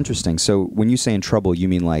 so that's interesting. So when you say in trouble, you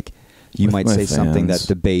mean like you might say something that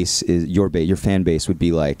the base is your fan base would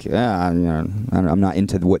be like, I'm not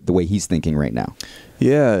into the way he's thinking right now.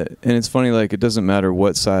 Yeah, and it's funny, like, it doesn't matter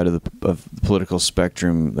what side of the political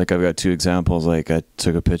spectrum. Like, I've got two examples. Like, I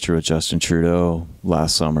took a picture with Justin Trudeau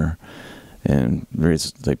last summer, and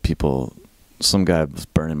there's like some guy was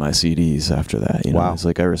burning my CDs after that. You know, wow. It's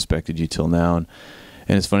like, I respected you till now, and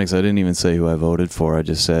it's funny because I didn't even say who I voted for. I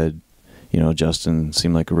just said, you know, Justin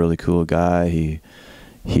seemed like a really cool guy.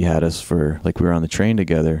 He had us for, like, we were on the train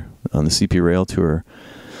together on the CP Rail tour.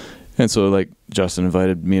 And so, like, Justin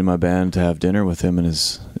invited me and my band to have dinner with him and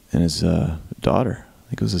his daughter. I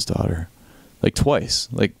think it was his daughter. Like, twice.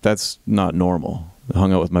 Like, that's not normal. I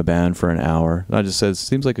hung out with my band for an hour. I just said,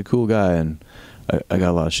 seems like a cool guy, and I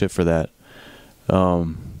got a lot of shit for that.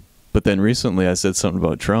 But then recently I said something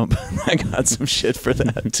about Trump. I got some shit for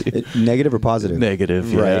that too. Negative or positive? Negative,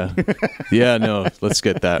 yeah. Right. Yeah, no, let's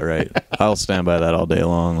get that right. I'll stand by that all day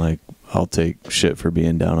long. Like, I'll take shit for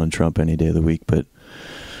being down on Trump any day of the week. But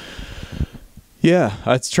yeah,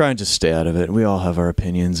 I try and just stay out of it. We all have our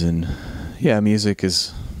opinions, and yeah, music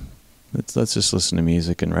is, let's just listen to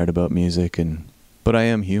music and write about music. But I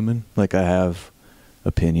am human. Like, I have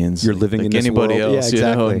opinions. You're living like in this anybody world. else, yeah,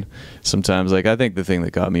 exactly. You know? And sometimes, like, I think the thing that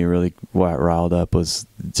got me really riled up was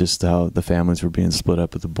just how the families were being split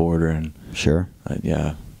up at the border, and sure,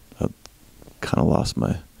 I kind of lost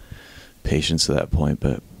my patience to that point.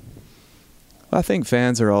 But I think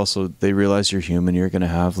fans are also, they realize you're human. You're going to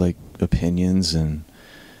have, like, opinions, and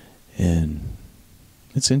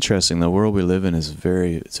it's interesting. The world we live in is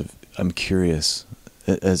I'm curious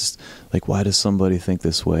as, like, why does somebody think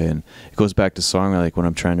this way? And it goes back to song. Like, when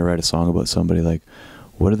I'm trying to write a song about somebody, like,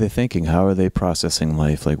 what are they thinking? How are they processing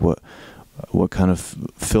life? Like, what kind of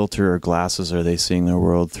filter or glasses are they seeing their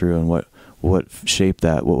world through, and what shaped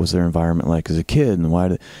that? What was their environment like as a kid, and why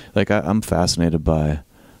did, like, I'm fascinated by,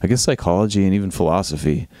 I guess, psychology and even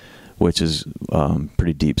philosophy, which is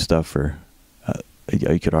pretty deep stuff for,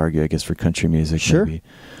 you could argue, I guess, for country music. Sure. Maybe.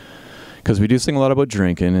 Because we do sing a lot about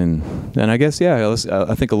drinking, and I guess, yeah,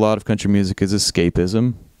 I think a lot of country music is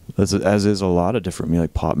escapism, as is a lot of different,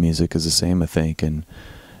 like pop music is the same, I think, and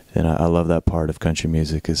I love that part of country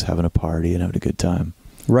music, is having a party and having a good time.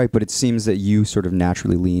 Right, but it seems that you sort of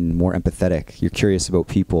naturally lean more empathetic. You're curious about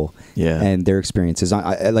people and their experiences.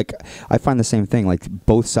 I find the same thing, like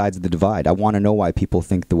both sides of the divide. I want to know why people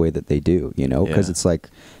think the way that they do, you know, because it's like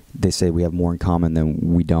they say we have more in common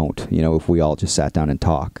than we don't, you know, if we all just sat down and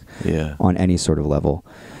talk on any sort of level.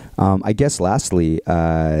 I guess lastly,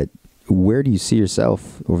 where do you see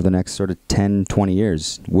yourself over the next sort of 10, 20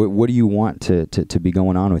 years? What do you want to be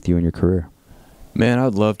going on with you in your career? Man,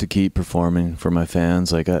 I'd love to keep performing for my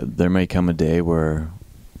fans. Like, there may come a day where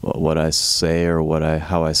what I say or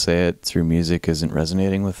how I say it through music isn't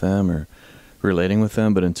resonating with them or relating with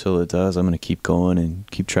them. But until it does, I'm going to keep going and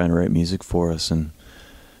keep trying to write music for us and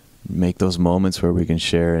make those moments where we can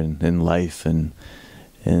share in life and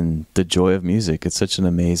the joy of music. It's such an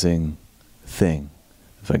amazing thing,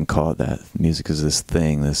 if I can call it that. Music is this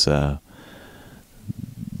thing, this that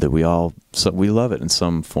we love it in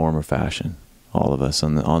some form or fashion. All of us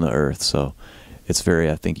on the earth. So it's very,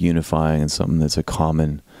 I think, unifying, and something that's a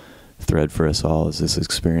common thread for us all is this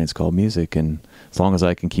experience called music. And as long as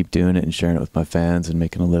I can keep doing it and sharing it with my fans and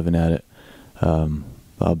making a living at it,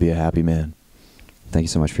 I'll be a happy man. Thank you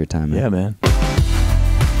so much for your time, man. Yeah, man.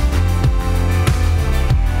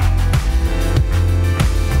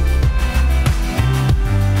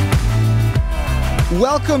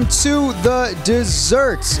 Welcome to the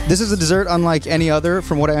dessert. This is a dessert unlike any other,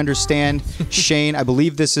 from what I understand. Shane, I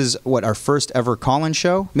believe this is, our first ever call-in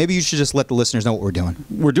show? Maybe you should just let the listeners know what we're doing.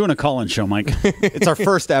 We're doing a call-in show, Mike. It's our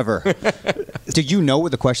first ever. Do you know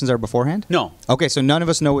what the questions are beforehand? No. Okay, so none of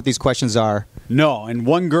us know what these questions are. No, and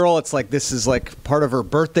one girl, it's like this is like part of her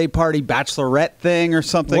birthday party, bachelorette thing or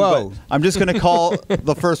something. Whoa. But I'm just going to call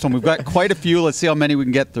the first one. We've got quite a few. Let's see how many we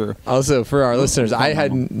can get through. Also, for our listeners, I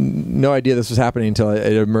had no idea this was happening until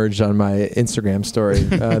it emerged on my Instagram story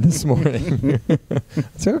this morning.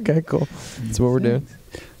 So, okay, cool. That's what we're doing.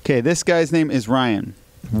 Okay, this guy's name is Ryan.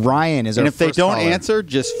 Ryan is our And if they first don't caller. answer,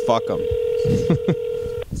 just fuck them.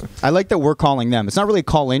 I like that we're calling them. It's not really a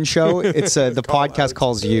call-in show. It's the podcast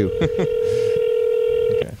calls you.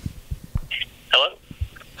 Okay. Hello?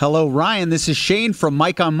 Hello, Ryan. This is Shane from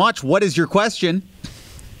Mike on Much. What is your question?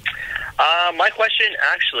 My question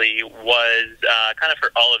actually was kind of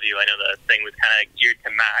for all of you. I know the thing was kind of geared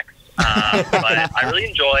to Max, but I really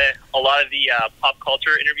enjoy a lot of the pop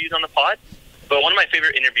culture interviews on the pod. But one of my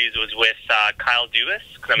favorite interviews was with Kyle Dubas,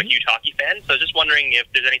 because I'm a huge hockey fan. So I was just wondering if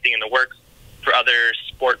there's anything in the works for other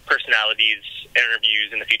sport personalities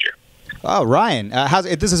interviews in the future. Oh, Ryan.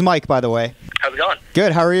 This is Mike, by the way. How's it going?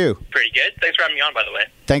 Good. How are you? Pretty good. Thanks for having me on, by the way.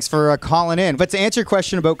 Thanks for calling in. But to answer your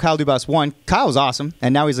question about Kyle Dubas, one, Kyle's awesome,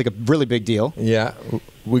 and now he's like a really big deal. Yeah,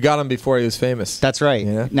 we got him before he was famous. That's right.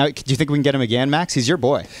 Yeah. Now, do you think we can get him again, Max? He's your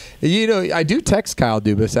boy. You know, I do text Kyle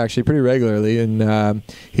Dubas actually pretty regularly, and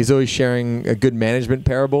he's always sharing good management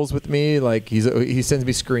parables with me. Like he sends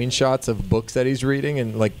me screenshots of books that he's reading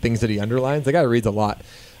and like things that he underlines. The guy reads a lot.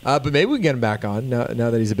 But maybe we can get him back on now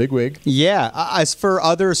that he's a bigwig. Yeah. As for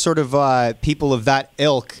other sort of people of that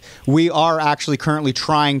ilk, we are actually currently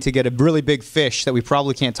trying to get a really big fish that we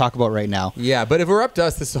probably can't talk about right now. Yeah, but if it were up to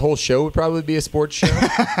us, this whole show would probably be a sports show.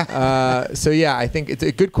 So yeah, I think it's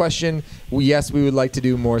a good question. Yes, we would like to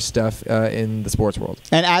do more stuff in the sports world.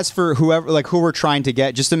 And as for who we're trying to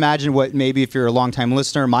get, just imagine what maybe if you're a longtime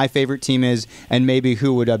listener, my favorite team is, and maybe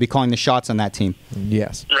who would be calling the shots on that team.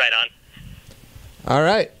 Yes. Right on. All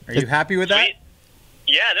right. Are you happy with that? Sweet.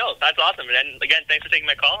 Yeah, no, that's awesome. And again, thanks for taking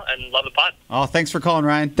my call, and love the pod. Oh, thanks for calling,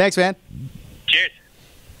 Ryan. Thanks, man. Cheers.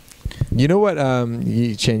 You know what,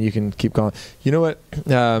 Shane, you can keep calling. You know what,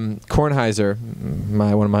 Kornheiser,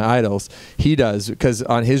 one of my idols, he does, because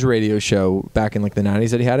on his radio show back in like the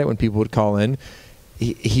 90s that he had it, when people would call in,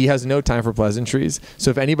 he has no time for pleasantries. So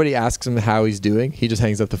if anybody asks him how he's doing, he just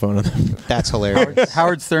hangs up the phone on them. That's hilarious.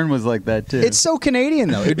 Howard Stern was like that, too. It's so Canadian,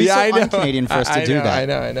 though. It'd be so un-Canadian for us to do that.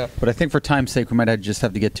 I know. But I think for time's sake, we might just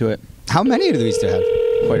have to get to it. How many do we used to have?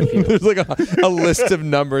 Quite a few. There's like a list of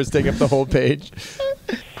numbers taking up the whole page.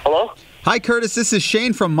 Hello? Hi, Curtis. This is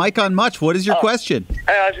Shane from Mike on Much. What is your question?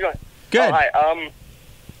 Hey, how's it going? Good. Oh, hi.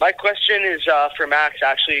 My question is for Max,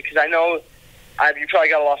 actually, because I know you probably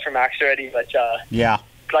got a lot from Max already, but Yeah.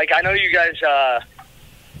 like I know you guys,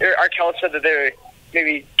 Arkells said that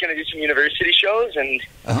maybe gonna do some university shows, and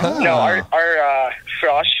our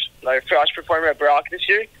frosh performer at Brock this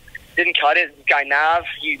year didn't cut it. This guy Nav,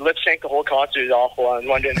 he lip synced the whole concert. It was awful. I'm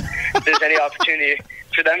wondering if there's any opportunity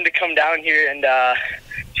for them to come down here and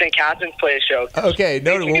St. Catharines play a show. Okay,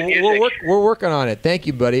 no, we're working on it. Thank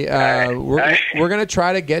you, buddy. We're gonna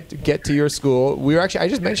try to get to your school. I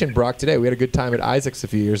just mentioned Brock today. We had a good time at Isaac's a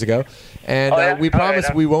few years ago, and we promise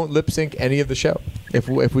we won't lip sync any of the show if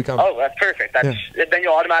we come. Oh, that's perfect. Then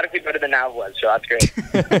you'll automatically go to the Nav was, so that's great.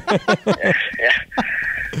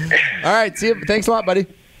 All right, see you. Thanks a lot, buddy.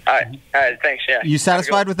 All right, thanks. Yeah. You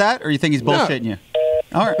satisfied with that, or you think he's bullshitting you?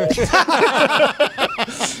 All right.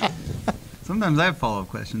 Sometimes I have follow-up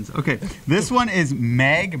questions. Okay, this one is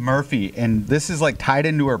Meg Murphy, and this is like tied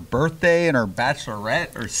into her birthday and her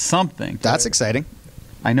bachelorette or something. That's exciting.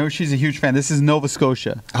 I know she's a huge fan. This is Nova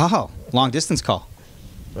Scotia. Oh, long distance call.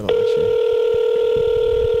 Hello?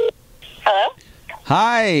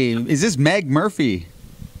 Hi, is this Meg Murphy?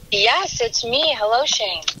 Yes, it's me. Hello,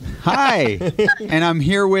 Shane. Hi, and I'm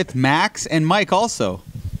here with Max and Mike also.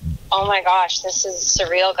 Oh my gosh, this is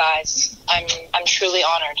surreal, guys. I'm truly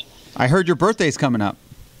honored. I heard your birthday's coming up.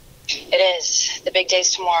 It is. The big day's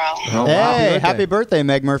tomorrow. Oh, hey, happy birthday,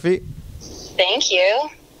 Meg Murphy. Thank you.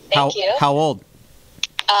 Thank you. How old?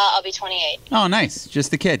 I'll be 28. Oh, nice.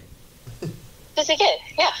 Just a kid. Just a kid,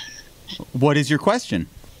 yeah. What is your question?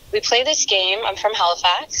 We play this game. I'm from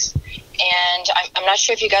Halifax, and I'm not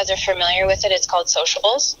sure if you guys are familiar with it. It's called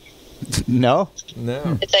Sociables. No.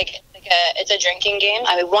 It's it's a drinking game.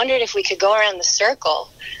 I wondered if we could go around the circle,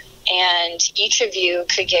 and each of you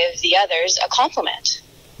could give the others a compliment.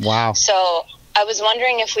 Wow. So I was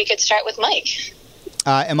wondering if we could start with Mike.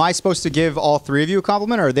 Am I supposed to give all three of you a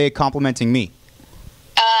compliment, or are they complimenting me?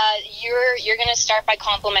 You're going to start by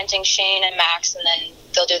complimenting Shane and Max, and then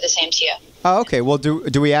they'll do the same to you. Oh, okay. Well,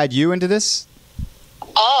 do we add you into this?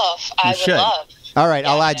 Oh, I would love. All right,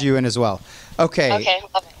 I'll add you in as well. Okay. Okay,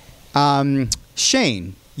 love it.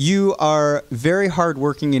 Shane, you are very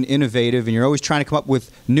hardworking and innovative, and you're always trying to come up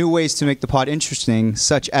with new ways to make the pod interesting,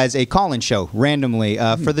 such as a call-in show randomly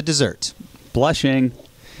for the dessert. Blushing.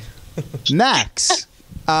 Max,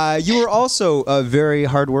 you are also very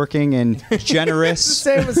hardworking and generous.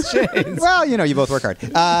 Same as Shane. Well, you both work hard.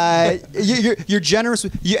 You're generous.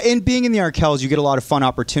 In being in the Arkells, you get a lot of fun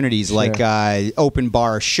opportunities like open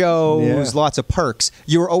bar shows, lots of perks.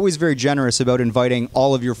 You're always very generous about inviting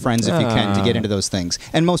all of your friends if you can to get into those things.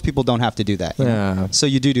 And most people don't have to do that. So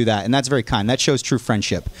you do that, and that's very kind. That shows true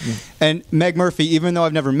friendship. And Meg Murphy, even though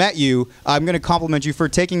I've never met you, I'm going to compliment you for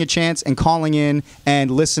taking a chance and calling in and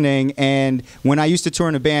listening. And when I used to tour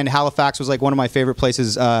in a band, Halifax was like one of my favorite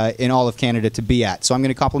places in all of Canada to be at. So I'm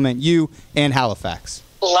going to compliment you and Halifax.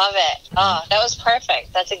 Love it. Oh, that was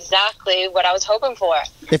perfect. That's exactly what I was hoping for.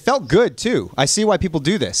 It felt good, too. I see why people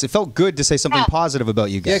do this. It felt good to say something positive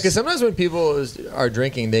about you guys. Yeah, because sometimes when people are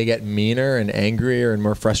drinking, they get meaner and angrier and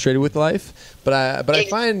more frustrated with life. But I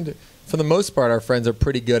find, for the most part, our friends are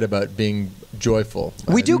pretty good about being joyful.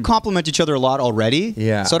 We do compliment each other a lot already.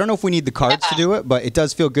 Yeah. So I don't know if we need the cards to do it, but it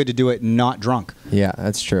does feel good to do it not drunk. Yeah,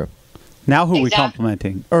 that's true. Now who are we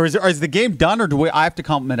complimenting? Or is the game done, or do I have to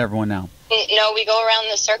compliment everyone now? No, we go around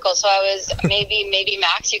the circle. So I was maybe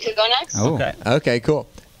Max, you could go next. Oh. Okay, cool.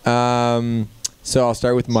 So I'll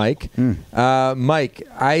start with Mike. Mike,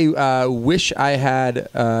 I wish I had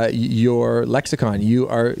your lexicon.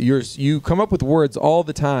 You come up with words all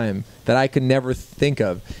the time that I could never think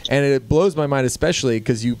of, and it blows my mind, especially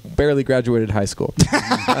because you barely graduated high school.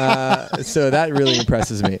 So that really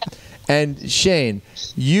impresses me. And Shane,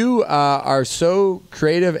 you are so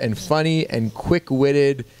creative and funny and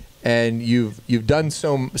quick-witted. And you've done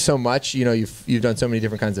so much, you've done so many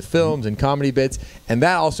different kinds of films and comedy bits, and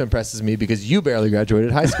that also impresses me because you barely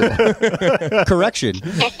graduated high school. Correction.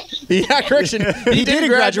 Yeah, correction. He did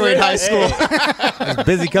graduate high school. I was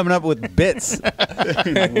busy coming up with bits,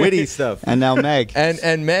 witty stuff. And now Meg.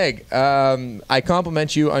 And Meg, I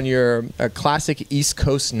compliment you on your classic East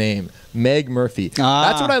Coast name, Meg Murphy.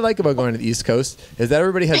 That's what I like about going to the East Coast, is that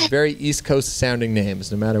everybody has very East Coast sounding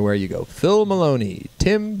names, no matter where you go. Phil Maloney,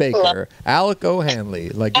 Tim Baker, Alec O'Hanley.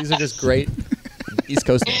 Like, these are just great East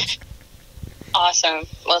Coast names. Awesome.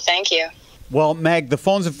 Well, thank you. Well, Meg, the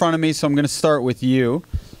phone's in front of me, so I'm going to start with you.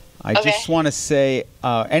 I just want to say,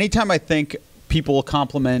 anytime I think people will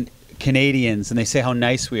compliment Canadians and they say how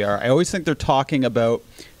nice we are, I always think they're talking about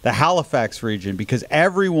the Halifax region, because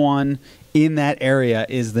everyone in that area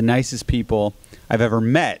is the nicest people I've ever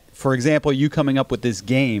met. For example, you coming up with this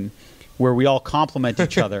game where we all compliment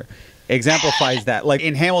each other exemplifies that. Like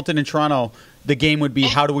in Hamilton and Toronto, the game would be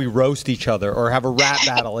how do we roast each other or have a rap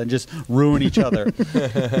battle and just ruin each other.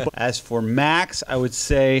 As for Max, I would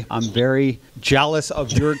say I'm very jealous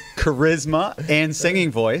of your charisma and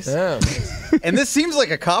singing voice. Yeah. And this seems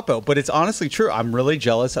like a cop-out, but it's honestly true. I'm really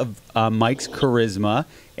jealous of Mike's charisma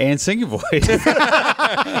and singing voice.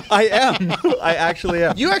 I am. I actually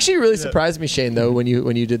am. You actually really surprised me, Shane, though, when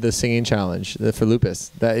you did the singing challenge for Lupus.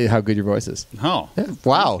 That how good your voice is. Oh.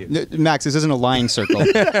 Wow. Max, this isn't a lying circle.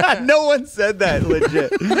 No one said that,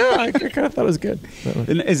 legit. No, I kind of thought it was good.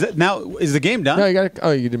 And is the game done? No, you got.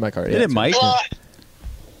 Oh, you did my card. Did it, Mike? Well,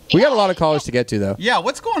 We got a lot of callers to get to, though. Yeah,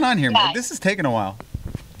 what's going on here, Mike? This is taking a while.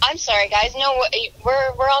 I'm sorry, guys. No,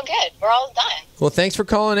 we're all good. We're all done. Well, thanks for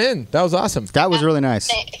calling in. That was awesome. That was really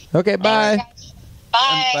nice. Okay, bye.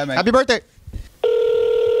 Bye. Bye, Mike. Happy birthday.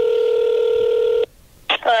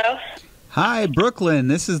 Hello. Hi, Brooklyn.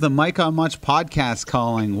 This is the Mike on Much podcast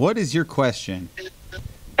calling. What is your question?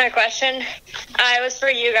 My question, it was for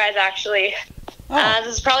you guys actually. Oh.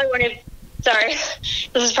 This is probably one of. Sorry,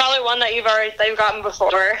 this is probably one that you've gotten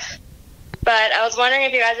before. But I was wondering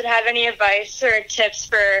if you guys would have any advice or tips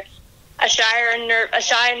for a shy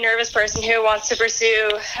and nervous person who wants to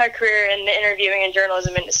pursue a career in the interviewing and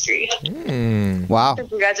journalism industry. Wow.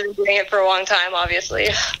 You guys have been doing it for a long time, obviously.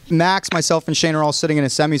 Max, myself, and Shane are all sitting in a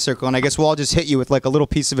semicircle, and I guess we'll all just hit you with like a little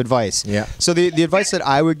piece of advice. Yeah. So the advice that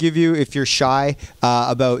I would give you if you're shy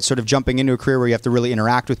about sort of jumping into a career where you have to really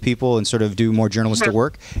interact with people and sort of do more journalistic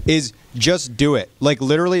work is just do it. Like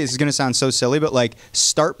literally, this is going to sound so silly, but like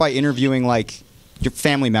start by interviewing like your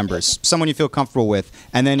family members, someone you feel comfortable with,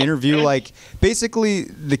 and then interview like basically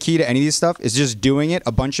the key to any of these stuff is just doing it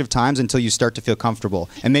a bunch of times until you start to feel comfortable,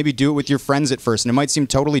 and maybe do it with your friends at first. And it might seem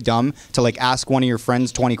totally dumb to like ask one of your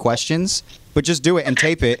friends 20 questions, but just do it and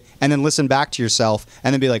tape it and then listen back to yourself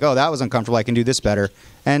and then be like, oh, that was uncomfortable, I can do this better.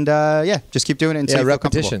 And yeah, just keep doing it until you feel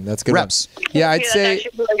repetition. comfortable. That's good. Reps. Yeah, I'd That's say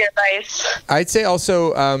actually really good advice. I'd say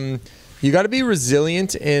also you got to be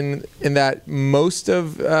resilient in that most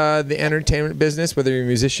of the entertainment business, whether you're a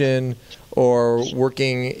musician or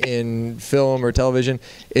working in film or television,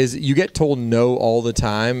 is you get told no all the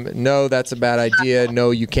time. No, that's a bad idea.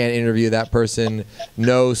 No, you can't interview that person.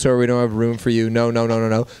 No, sorry, we don't have room for you. No, no, no, no,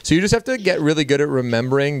 no. So you just have to get really good at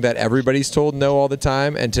remembering that everybody's told no all the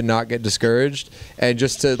time and to not get discouraged and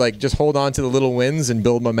just to just hold on to the little wins and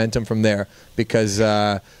build momentum from there because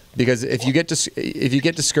if you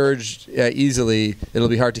get discouraged easily, it'll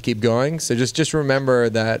be hard to keep going. So just remember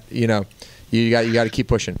that you got to keep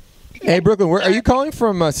pushing. Hey Brooklyn, are you calling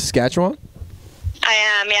from Saskatchewan? I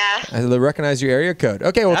am, yeah. I recognize your area code.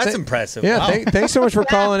 Okay, well That's impressive. Yeah, Wow. thanks so much for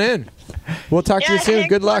calling in. We'll talk to you soon. thanks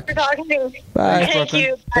Good a lot luck. for talking to me. Bye. Thank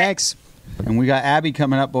you. Bye. Thanks. And we got Abby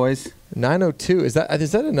coming up, boys. 902. Is that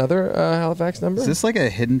another Halifax number? Is this like a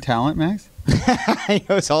hidden talent, Max? He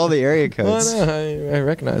knows all the area codes. Oh, no, I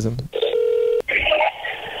recognize him.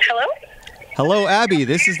 Hello? Hello, Abby.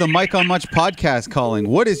 This is the Mike on Much podcast calling.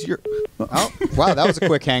 What is your... Oh, wow, that was a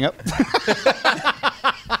quick hang up.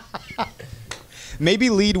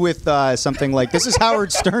 Maybe lead with something like, this is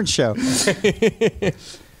Howard Stern's show.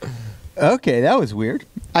 Okay, that was weird.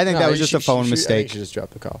 I think No, that was just a phone I think mistake. she just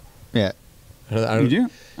dropped the call. Yeah. I don't, You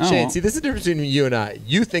do? Oh, Shane, well. see, this is the difference between you and I.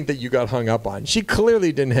 You think that you got hung up on. She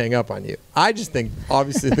clearly didn't hang up on you. I just think,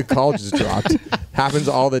 obviously, the call just dropped. Happens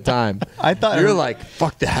all the time. I thought... You're like,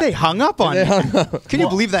 fuck that. They hung up on They you. hung up. Can you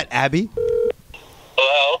believe that, Abby?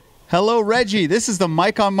 Hello. Hello, Reggie. This is the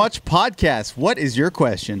Mike on Much podcast. What is your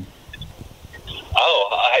question?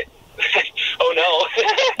 Oh, oh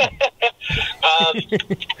no.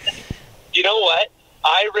 You know what?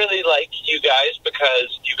 I really like you guys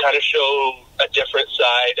because you kind of show a different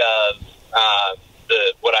side of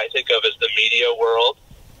what I think of as the media world.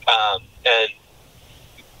 And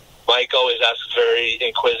Mike always asks very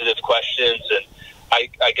inquisitive questions, and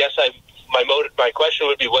I guess my question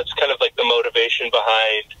would be, what's kind of like the motivation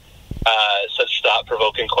behind such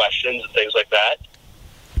thought-provoking questions and things like that?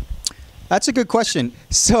 That's a good question.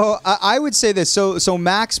 So I would say this. So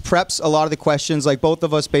Max preps a lot of the questions. Like both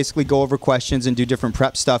of us basically go over questions and do different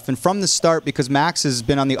prep stuff. And from the start, because Max has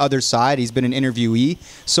been on the other side, he's been an interviewee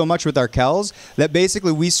so much with Arkells that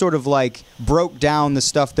basically we sort of like broke down the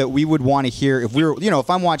stuff that we would want to hear if we were, if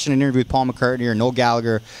I'm watching an interview with Paul McCartney or Noel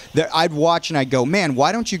Gallagher, that I'd watch and I'd go, man,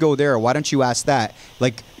 why don't you go there? Or why don't you ask that?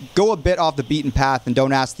 Like go a bit off the beaten path and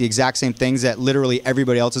don't ask the exact same things that literally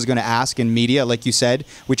everybody else is going to ask in media. Like you said,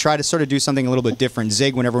 we try to sort of do something a little bit different,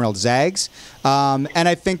 zig when everyone else zags. And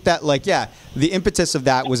I think that, like, yeah, the impetus of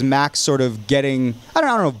that was Max sort of getting, I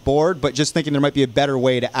don't know if bored, but just thinking there might be a better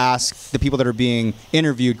way to ask the people that are being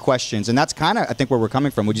interviewed questions. And that's kind of, I think, where we're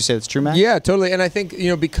coming from. Would you say that's true, Max? Yeah, totally. And I think,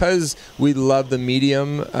 because we love the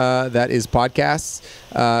medium that is podcasting,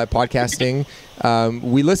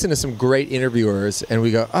 we listen to some great interviewers and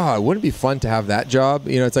we go, oh, wouldn't it be fun to have that job?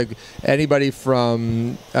 It's like anybody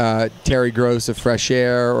from Terry Gross of Fresh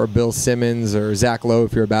Air or Bill Simmons or Zach Lowe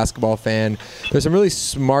if you're a basketball fan. There's some really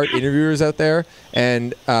smart interviewers out there.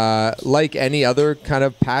 And like any other kind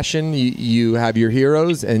of passion, you have your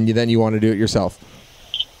heroes and then you want to do it yourself.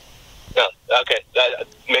 No, okay, that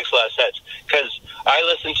makes a lot of sense. Because I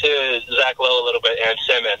listen to Zach Lowe a little bit and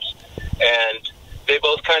Simmons, and they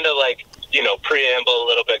both kind of like, preamble a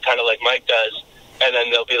little bit, kind of like Mike does, and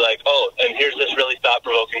then they'll be like, oh, and here's this really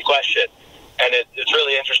thought-provoking question. And it's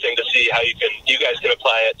really interesting to see how you guys can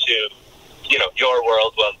apply it to, your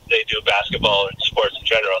world when they do basketball and sports in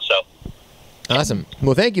general. So awesome.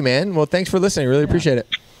 Well, thank you, man. Well, thanks for listening. Really appreciate it.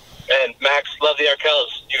 And Max, love the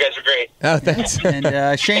Arkells. You guys are great. Oh, thanks. And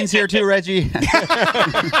Shane's here too, Reggie. Digital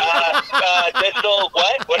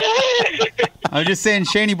what? What is it? I was just saying,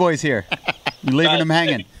 Shaney boy's here. You're leaving him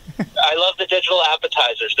hanging. I love the digital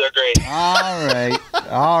appetizers. They're great.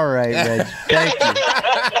 All right, Reg. Thank you.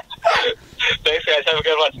 Thanks, guys. Have a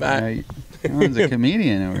good one. Bye. One's a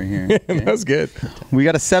comedian over here. Okay. That was good. We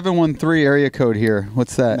got a 713 area code here.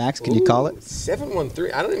 What's that? Max, can you call it?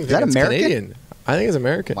 713. I don't even Is that think it's American? Canadian. I think it's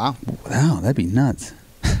American. Wow. Wow, that'd be nuts.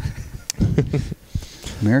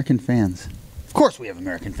 American fans. Of course we have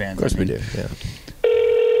American fans. Of course we do, yeah.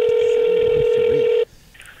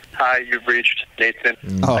 Hi, you've reached Nathan.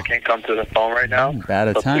 Oh. I can't come to the phone right now. Bad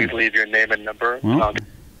a So time. please leave your name and number. Well,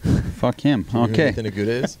 fuck him. Okay. Nathan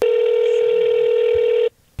Aguda is.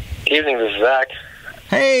 Evening, this is Zach.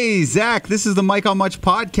 Hey, Zach, this is the Mike on Much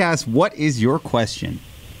podcast. What is your question?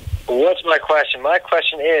 What's my question? My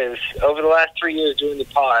question is, over the last 3 years doing the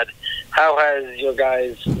pod, how has your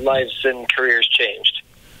guys' lives and careers changed?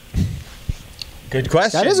 Good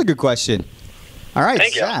question. That is a good question. All right,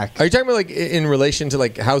 Thank you. Zach. Are you talking about like in relation to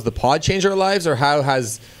like how's the pod changed our lives, or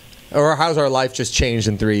how's our life just changed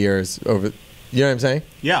in 3 years over? You know what I'm saying?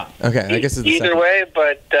 Yeah. Okay, I guess it's the Either second. way,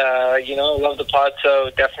 but, love the pod, so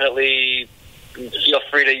definitely feel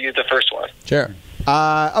free to use the first one. Sure.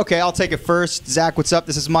 Okay, I'll take it first. Zach, what's up?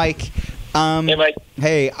 This is Mike. Hey, Mike.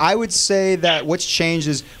 Hey, I would say that what's changed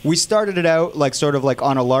is we started it out like sort of like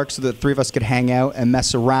on a lark so the three of us could hang out and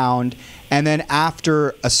mess around. And then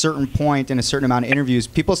after a certain point and a certain amount of interviews,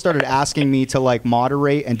 people started asking me to like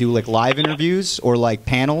moderate and do like live interviews or like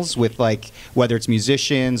panels with like whether it's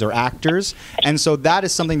musicians or actors. And so that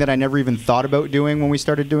is something that I never even thought about doing when we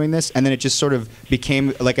started doing this. And then it just sort of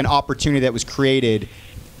became like an opportunity that was created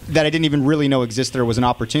that I didn't even really know existed or was an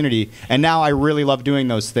opportunity. And now I really love doing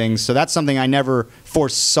those things. So that's something I never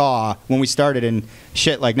foresaw when we started. And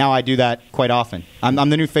shit, like now I do that quite often. I'm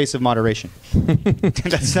the new face of moderation.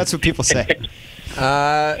 that's what people say.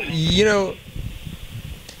 I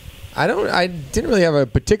didn't really have a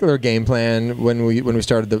particular game plan when we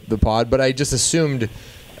started the pod, but I just assumed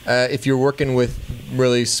if you're working with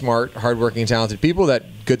really smart, hardworking, talented people, that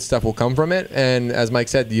good stuff will come from it. And as Mike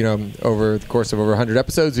said, over the course of over 100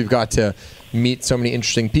 episodes, we've got to meet so many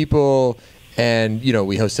interesting people. And, we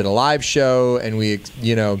hosted a live show and we,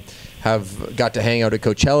 have got to hang out at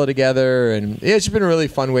Coachella together. And it's just been a really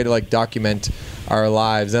fun way to like document our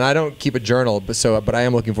lives. And I don't keep a journal, but I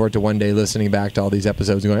am looking forward to one day listening back to all these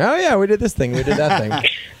episodes and going, oh yeah, we did this thing, we did that thing.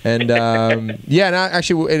 And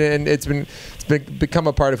it's become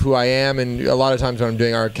a part of who I am. And a lot of times when I'm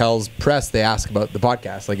doing Arkells press, they ask about the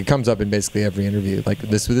podcast. Like it comes up in basically every interview. Like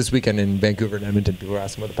this weekend in Vancouver and Edmonton, people were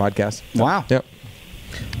asking about the podcast. Wow. Yep.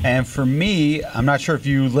 And for me, I'm not sure if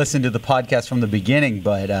you listened to the podcast from the beginning,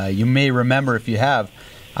 but you may remember if you have,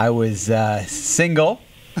 I was single,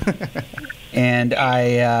 and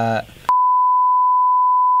I.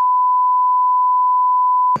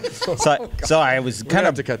 So I was kind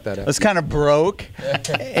of to cut that out. I was kind of broke,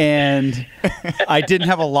 and I didn't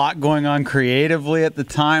have a lot going on creatively at the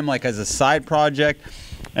time, like as a side project.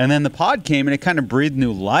 And then the pod came and it kind of breathed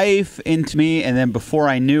new life into me. And then before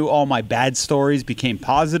I knew, all my bad stories became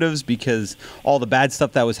positives because all the bad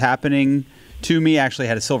stuff that was happening to me actually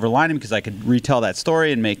had a silver lining because I could retell that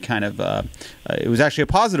story and make kind of it was actually a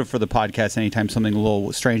positive for the podcast anytime something a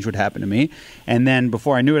little strange would happen to me. And then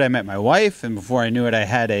before I knew it, I met my wife. And before I knew it, I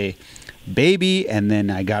had a baby, and then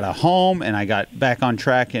I got a home, and I got back on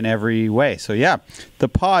track in every way. So yeah, the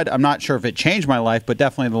pod, I'm not sure if it changed my life, but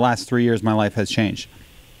definitely the last 3 years my life has changed.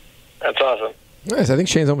 That's awesome. Nice. I think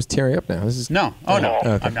Shane's almost tearing up now. This is No. Oh, no.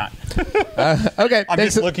 Okay. I'm not. okay. I'm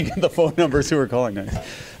thanks just looking at the phone numbers who are calling us.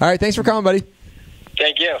 All right. Thanks for calling, buddy.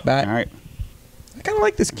 Thank you. Bye. All right. I kind of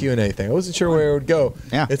like this Q&A thing. I wasn't sure where it would go.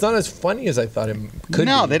 Yeah. It's not as funny as I thought it could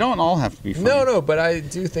No, be. they don't all have to be funny. No, but I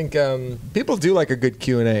do think people do like a good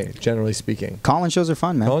Q&A, generally speaking. Call-in shows are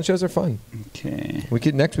fun, man. Call-in shows are fun. Okay. We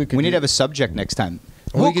could next week. We need to have a subject next time.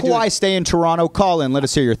 We Will could do Kawhi it- stay in Toronto? Call in. Let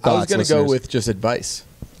us hear your I thoughts. was going to go listeners. with just advice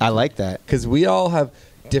I like that. because we all have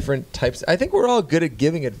different types. I think we're all good at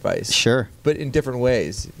giving advice. Sure. But in different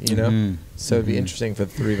ways, you know? Mhm. So it'd be interesting for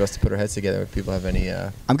the three of us to put our heads together if people have any...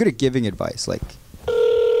 I'm good at giving advice. Like,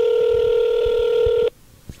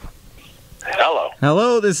 Hello.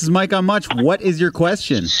 Hello, this is Mike on Much. What is your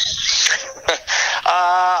question?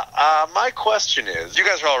 My question is, you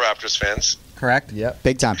guys are all Raptors fans. Correct? Yep.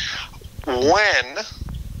 big time. When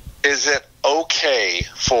is it okay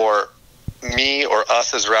for me or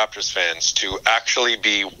us as Raptors fans to actually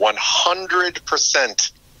be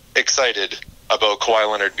 100% excited about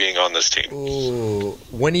Kawhi Leonard being on this team? Ooh.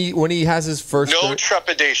 When he has his first... No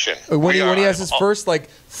trepidation. When he has his I'm- first,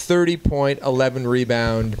 30-point, 11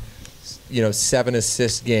 rebound, 7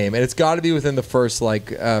 assist game. And it's got to be within the first,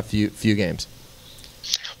 few games.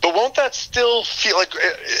 But won't that still feel like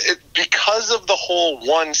because of the whole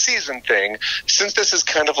one season thing, since this is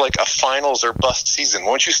kind of like a finals or bust season,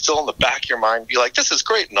 won't you still in the back of your mind be like, this is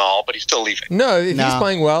great and all, but he's still leaving? No, if No. he's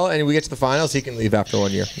playing well and we get to the finals, he can leave after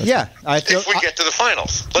 1 year. That's Yeah, I feel. If we get to the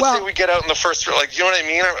finals, let's say we get out in the first, you know what I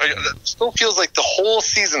mean? It still feels like the whole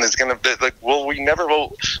season is going to be like, will we ever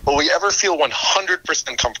feel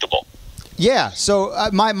 100% comfortable? Yeah. So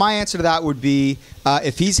my answer to that would be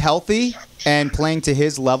if he's healthy and playing to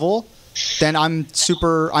his level, then I'm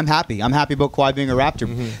happy. I'm happy about Kawhi being a Raptor.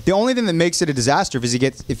 Mm-hmm. The only thing that makes it a disaster is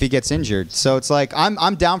if he gets injured. So it's like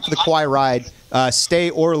I'm down for the Kawhi ride, stay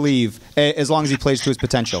or leave, as long as he plays to his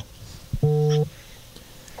potential. All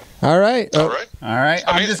right. All right. All right.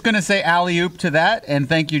 I'm just going to say alley-oop to that, and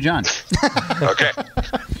thank you, John. Okay. I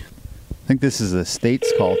think this is a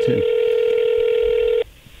States call, too.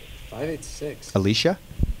 586. Alicia?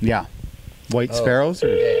 Yeah. White Sparrows? Or?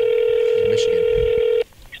 Yeah. Michigan.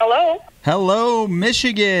 Hello. Hello,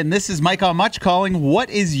 Michigan. This is Mike on Much calling. What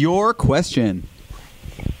is your question?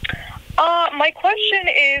 My question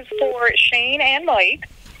is for Shane and Mike.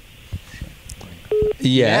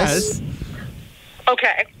 Yes.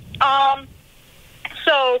 Okay.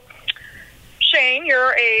 So, Shane,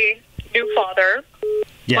 you're a new father.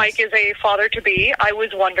 Yes. Mike is a father-to-be. I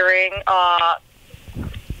was wondering, how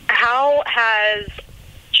has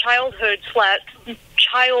child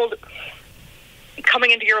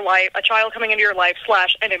coming into your life, a child coming into your life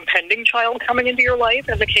 / an impending child coming into your life,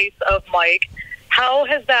 in the case of Mike, how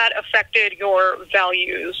has that affected your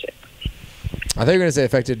values? I thought you were going to say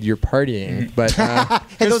affected your partying, but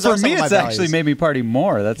Because are for some me, of my it's actually values. made me party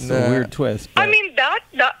more. That's a weird twist. I but- mean, that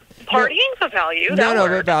partying's a value.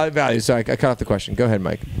 but value. So I cut off the question. Go ahead,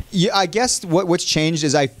 Mike. Yeah, I guess what's changed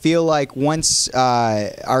is I feel like once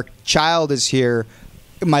our child is here,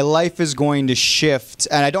 my life is going to shift,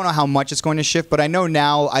 and I don't know how much it's going to shift, but I know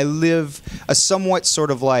now I live a somewhat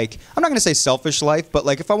sort of I'm not going to say selfish life, but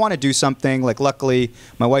if I want to do something, luckily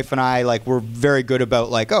my wife and I, we're very good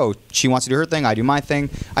about oh, she wants to do her thing, I do my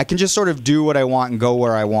thing. I can just sort of do what I want and go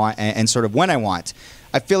where I want and sort of when I want.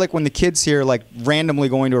 I feel like when the kid's here, randomly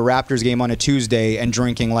going to a Raptors game on a Tuesday and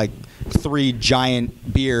drinking 3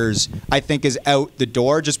 giant beers, I think is out the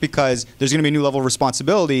door just because there's going to be a new level of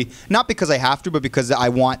responsibility. Not because I have to, but because I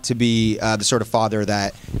want to be the sort of father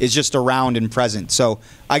that is just around and present. So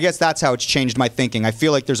I guess that's how it's changed my thinking. I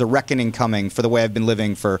feel like there's a reckoning coming for the way I've been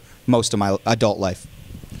living for most of my adult life.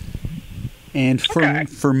 And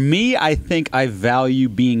for me, I think I value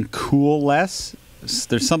being cool less.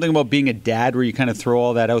 There's something about being a dad where you kind of throw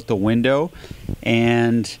all that out the window.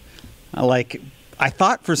 And I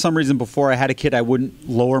thought for some reason before I had a kid, I wouldn't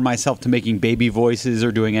lower myself to making baby voices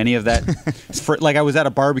or doing any of that. I was at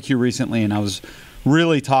a barbecue recently and I was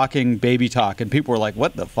really talking baby talk, and people were like,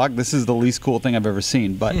 what the fuck? This is the least cool thing I've ever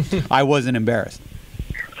seen. But I wasn't embarrassed.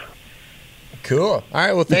 Cool. All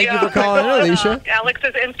right. Well, thank you for I calling saw in, on, Alicia.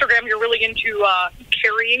 Alex's Instagram, you're really into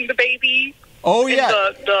carrying the baby. Oh, in yeah.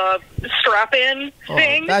 the strap-in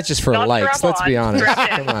thing. That's just for Not likes. strap-on, Let's be honest.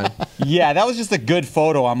 strap-in. Come on. Yeah, that was just a good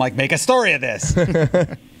photo. I'm like, make a story of this.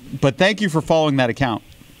 But thank you for following that account.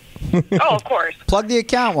 Oh, of course. Plug the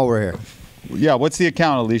account while we're here. Yeah, what's the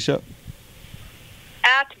account, Alicia?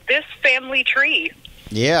 At this family tree.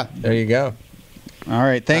 Yeah. There you go. All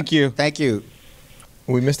right. Thank you. Thank you.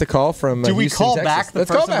 We missed a call from Do we Houston, call Texas. back the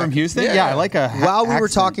Let's call person back. from Houston? Yeah, I like a While we were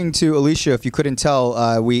accent. talking to Alicia, if you couldn't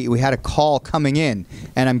tell, we had a call coming in,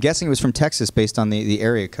 and I'm guessing it was from Texas based on the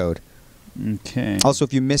area code. Okay. Also,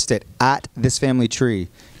 if you missed it, at This Family Tree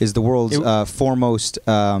is the world's foremost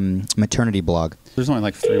maternity blog. There's only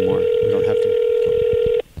like 3 more. We don't have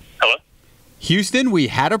to. Hello? Houston, we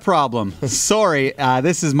had a problem. Sorry.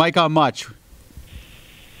 This is Mike on Much.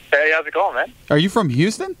 Hey, how's it going, man? Are you from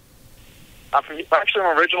Houston? I'm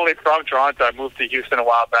originally from Toronto. I moved to Houston a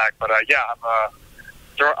while back, but I'm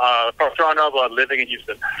from Toronto, but living in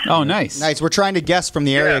Houston. Oh, nice. Nice. We're trying to guess from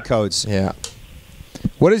the area codes. Yeah.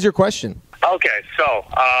 What is your question? Okay, so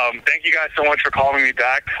thank you guys so much for calling me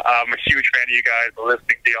back. I'm a huge fan of you guys. I've been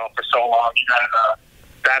listening to y'all for so long. You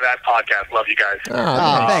guys, that podcast. Love you guys.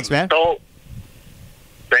 Oh, thanks, man. So,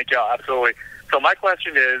 thank y'all. Absolutely. So my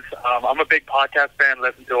question is, I'm a big podcast fan.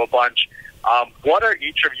 Listen to a bunch. What are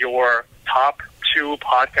each of your top 2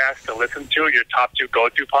 podcasts to listen to? Your top 2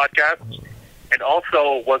 go-to podcasts? And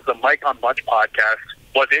also, was the Mike on Much podcast,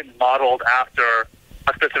 was it modeled after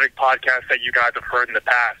a specific podcast that you guys have heard in the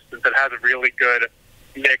past? Since it has a really good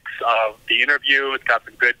mix of the interview, it's got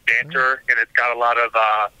some good banter, and it's got a lot of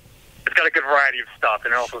it's got a good variety of stuff,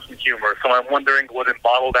 and also some humor. So I'm wondering, was it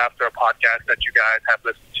modeled after a podcast that you guys have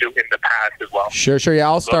listened to in the past as well? Sure. Yeah,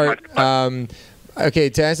 I'll start. Okay,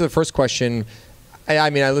 to answer the first question, I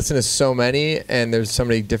mean, I listen to so many, and there's so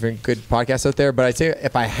many different good podcasts out there. But I'd say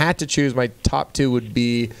if I had to choose, my top 2 would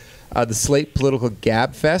be the Slate Political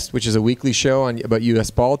Gab Fest, which is a weekly show about U.S.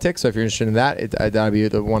 politics. So if you're interested in that, that would be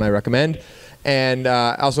the one I recommend. And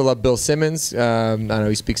I also love Bill Simmons. I know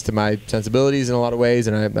he speaks to my sensibilities in a lot of ways,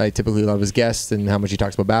 and I typically love his guests and how much he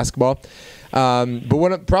talks about basketball.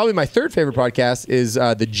 But probably my third favorite podcast is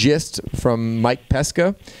The Gist from Mike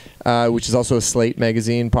Pesca, which is also a Slate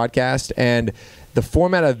magazine podcast. And the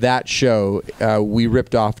format of that show, we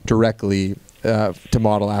ripped off directly to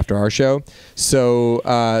model after our show. So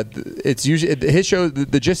it's usually his show.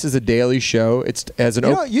 The Gist is a daily show. It's as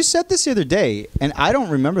an. You said this the other day, and I don't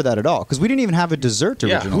remember that at all because we didn't even have a dessert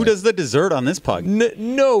originally. Who does the dessert on this pod?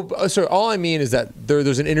 No. So all I mean is that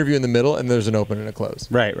there's an interview in the middle, and there's an open and a close.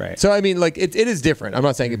 Right. So I mean, like it is different. I'm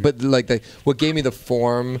not saying it, but like what gave me the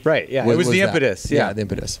form. Right. Yeah. It was the impetus. Yeah, the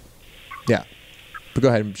impetus. Yeah. But go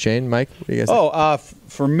ahead, Shane, Mike. What do you guys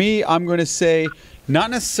think? For me, I'm going to say.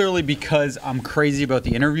 Not necessarily because I'm crazy about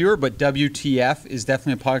the interviewer, but WTF is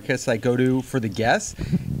definitely a podcast I go to for the guests.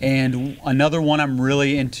 And another one I'm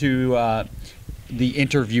really into the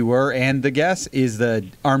interviewer and the guest is the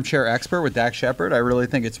Armchair Expert with Dak Shepard. I really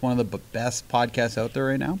think it's one of the best podcasts out there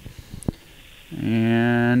right now.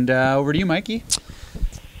 And over to you, Mikey.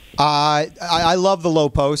 I love the Low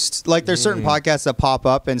Post. Like, there's certain podcasts that pop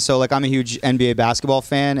up, and so like I'm a huge NBA basketball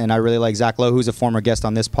fan, and I really like Zach Lowe, who's a former guest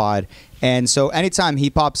on this pod. And so anytime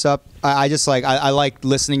he pops up, I just like I like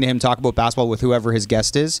listening to him talk about basketball with whoever his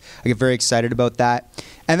guest is. I get very excited about that.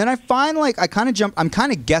 And then I find like I'm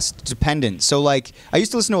kind of guest dependent. So like I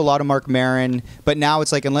used to listen to a lot of Mark Maron, but now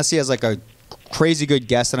it's like unless he has like a crazy good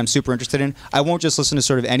guest that I'm super interested in, I won't just listen to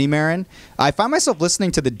sort of any Maron. I find myself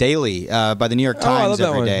listening to The Daily by the New York Times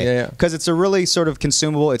every day because it's a really sort of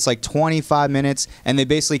consumable. It's like 25 minutes, and they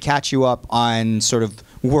basically catch you up on sort of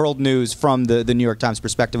world news from the New York Times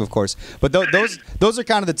perspective, of course. But those are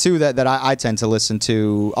kind of the 2 that I tend to listen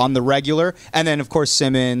to on the regular. And then, of course,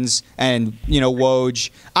 Simmons and, Woj.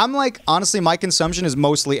 I'm like, honestly, my consumption is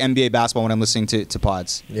mostly NBA basketball when I'm listening to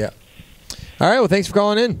pods. Yeah. All right. Well, thanks for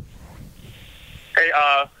calling in. Hey,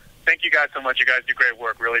 thank you guys so much. You guys do great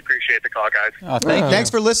work. Really appreciate the call, guys.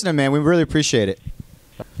 Thanks for listening, man. We really appreciate it.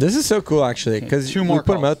 This is so cool, actually, because we put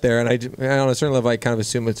them out there, and on a certain level, I kind of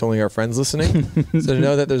assume it's only our friends listening. So to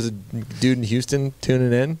know that there's a dude in Houston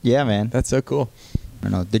tuning in, yeah, man, that's so cool. I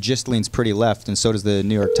know the Gist leans pretty left, and so does the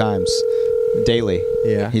New York Times Daily.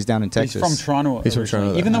 Yeah, he's down in Texas. He's from Toronto. He's from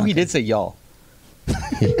Toronto, even though he did say y'all.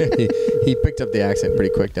 he picked up the accent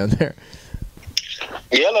pretty quick down there.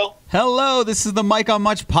 Hello, this is the Mike on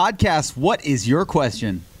Much podcast. What is your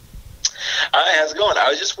question? Hi, how's it going? I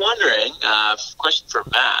was just wondering, question for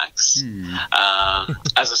Max.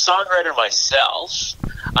 As a songwriter myself,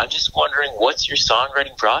 I'm just wondering, what's your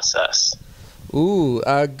songwriting process? Ooh,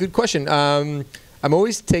 good question. I'm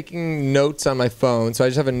always taking notes on my phone, so I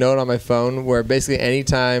just have a note on my phone where basically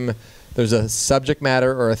anytime there's a subject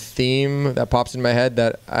matter or a theme that pops in my head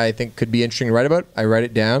that I think could be interesting to write about, I write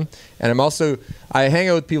it down. And I hang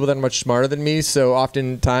out with people that are much smarter than me, so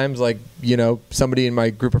oftentimes, like, somebody in my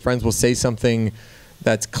group of friends will say something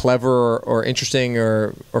that's clever or interesting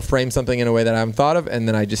or frame something in a way that I haven't thought of, and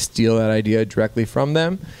then I just steal that idea directly from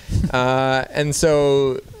them. And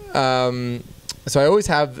so I always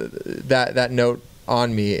have that note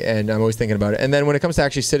on me, and I'm always thinking about it. And then when it comes to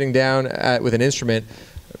actually sitting down with an instrument,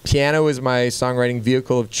 piano is my songwriting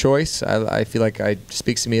vehicle of choice. I feel like it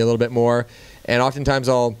speaks to me a little bit more. And oftentimes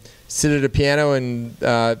I'll sit at a piano and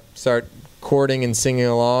start chording and singing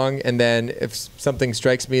along. And then if something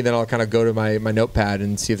strikes me, then I'll kind of go to my notepad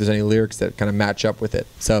and see if there's any lyrics that kind of match up with it.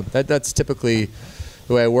 So that's typically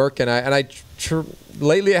the way I work. And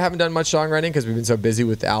lately I haven't done much songwriting because we've been so busy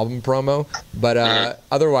with the album promo. But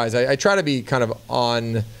otherwise, I try to be kind of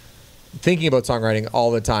on thinking about songwriting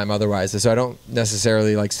all the time otherwise. So I don't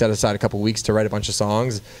necessarily like set aside a couple weeks to write a bunch of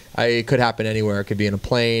songs. It could happen anywhere. It could be in a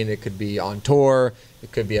plane. It could be on tour.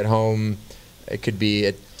 It could be at home. It could be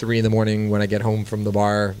at 3 a.m. when I get home from the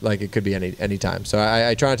bar. Like it could be any time. So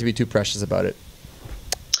I try not to be too precious about it.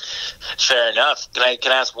 Fair enough.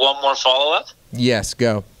 Can I ask one more follow-up? Yes,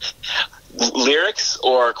 go. Lyrics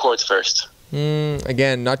or chords first?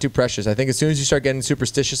 Again, not too precious. I think as soon as you start getting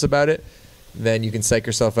superstitious about it, then you can psych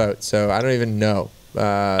yourself out. So I don't even know.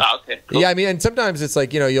 Okay. Cool. Yeah, I mean, and sometimes it's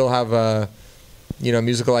like, you'll have a,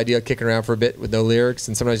 musical idea kicking around for a bit with no lyrics,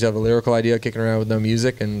 and sometimes you have a lyrical idea kicking around with no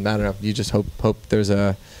music, and I don't know. You just hope there's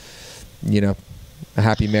a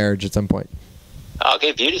happy marriage at some point.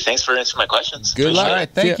 Okay, beauty. Thanks for answering my questions. Good luck. All right,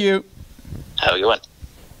 thank you. Have a good one.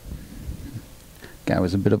 Guy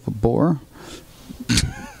was a bit of a bore.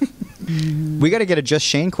 We got to get a Just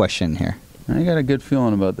Shane question here. I got a good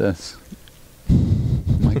feeling about this.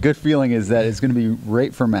 My good feeling is that it's going to be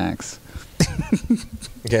right for Max.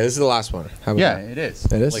 Okay, this is the last one. How about that? It is.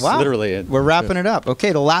 It is? Like, Wow. literally it. We're wrapping it up.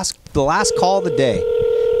 Okay, the last call of the day.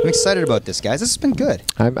 I'm excited about this, guys. This has been good.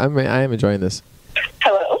 I am enjoying this.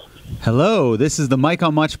 Hello. Hello, this is the Mike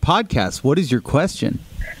on Much podcast. What is your question?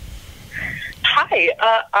 Hi.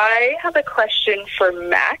 I have a question for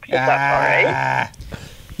Max, if that's all right.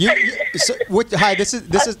 Hi, this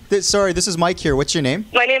is Mike here. What's your name?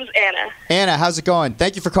 My name's Anna. Anna, how's it going?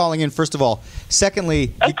 Thank you for calling in, first of all.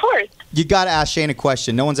 Secondly, Of course. you got to ask Shane a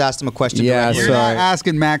question. No one's asked him a question. Yeah, directly. You're not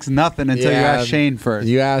asking Max nothing until you ask Shane first.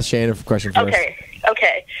 You ask Shane a question first.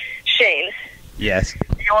 Okay. Shane, Yes.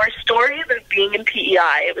 your story of being in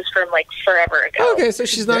PEI, it was from like forever ago. Okay, so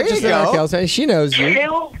she's not There just you an go. Arkells. She knows you.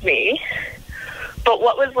 Killed me. But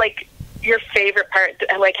what was like your favorite part?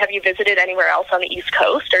 Like, have you visited anywhere else on the East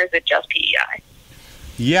Coast, or is it just PEI?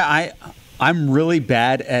 Yeah, I'm really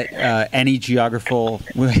bad at any geographical.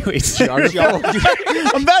 Wait, geographical.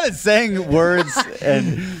 I'm bad at saying words.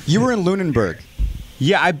 And You were in Lunenburg.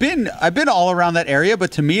 yeah, I've been all around that area,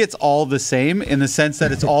 but to me, it's all the same in the sense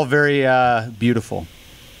that it's all very beautiful.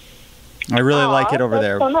 I really like it over that's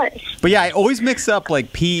there. So nice. But yeah, I always mix up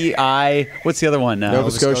like PEI. What's the other one? Nova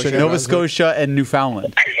Scotia. Nova Scotia and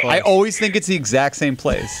Newfoundland. I always think it's the exact same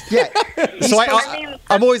place. Yeah. So I mean,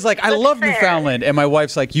 I'm always like, I that's love fair. Newfoundland, and my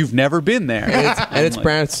wife's like, you've never been there. And it's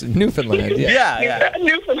pronounced Newfoundland. Yeah. Yeah.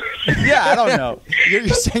 Newfoundland. Yeah, I don't know. You're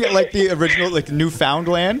saying it like the original, like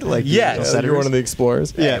Newfoundland? Like Yes. You're one of the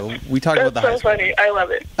explorers. Yeah. We talked about That's the high so school. funny. I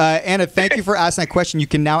love it. Anna, thank you for asking that question. You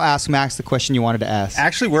can now ask Max the question you wanted to ask.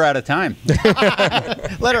 Actually, we're out of time.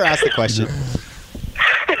 Let her ask the question.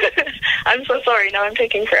 I'm so sorry. Now I'm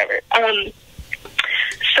taking forever.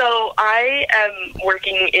 So I am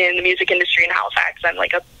working in the music industry in Halifax. I'm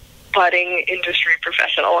like a budding industry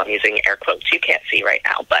professional. I'm using air quotes you can't see right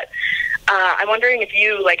now, but I'm wondering if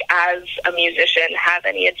you, like, as a musician, have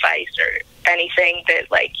any advice or anything that,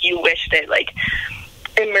 like, you wish that, like,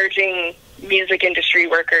 emerging music industry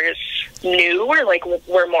workers knew or, like,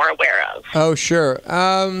 were more aware of. Oh, sure.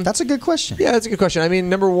 That's a good question. Yeah, that's a good question. I mean,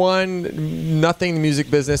 number one, nothing in the music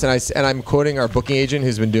business, and I'm quoting our booking agent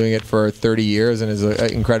who's been doing it for 30 years and is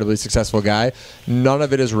an incredibly successful guy. None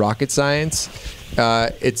of it is rocket science.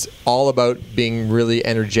 It's all about being really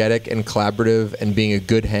energetic and collaborative and being a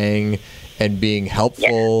good hang and being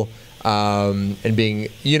helpful and being,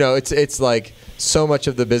 it's like so much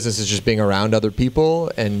of the business is just being around other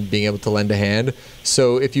people and being able to lend a hand.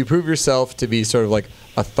 So if you prove yourself to be sort of like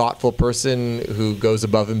a thoughtful person who goes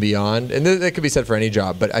above and beyond, and that could be said for any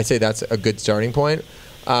job, but I say that's a good starting point.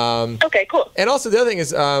 Okay, cool. And also the other thing is,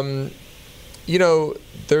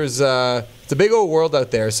 there's it's a big old world out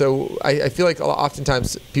there. So I feel like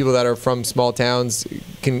oftentimes people that are from small towns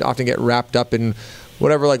can often get wrapped up in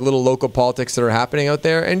whatever like little local politics that are happening out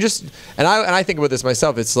there, and I think about this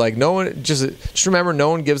myself. It's like no one just remember no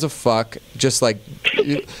one gives a fuck. Just like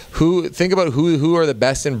think about who are the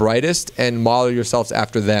best and brightest, and model yourselves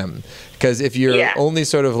after them. Because if you're only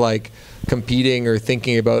sort of like competing or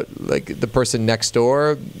thinking about like the person next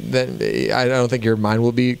door, then I don't think your mind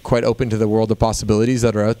will be quite open to the world of possibilities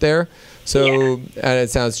that are out there. So and it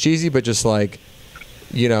sounds cheesy, but just like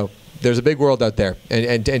there's a big world out there,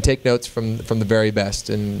 and take notes from the very best,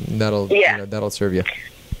 and that'll serve you.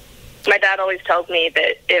 My dad always tells me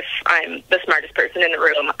that if I'm the smartest person in the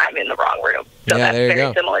room, I'm in the wrong room. So Yeah, that's there you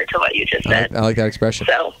very go. similar to what you just said. I like that expression.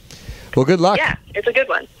 So, Well, good luck. yeah, it's a good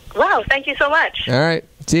one. Wow, thank you so much. All right.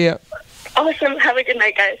 See ya. Awesome. Have a good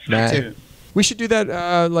night, guys. Bye. We should do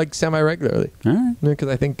that like semi-regularly. All right. Because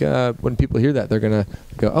I think when people hear that, they're going to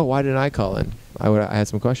go, oh, why didn't I call in? I had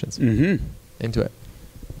some questions. Mm-hmm. Into it.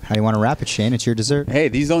 How do you want to wrap it, Shane? It's your dessert. Hey,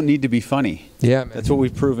 these don't need to be funny. Yeah, man. That's what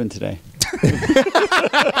we've proven today. All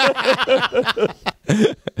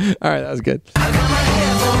right, that was good.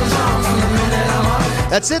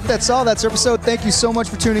 That's it. That's all. That's our episode. Thank you so much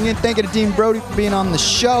for tuning in. Thank you to Dean Brody for being on the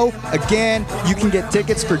show. Again, you can get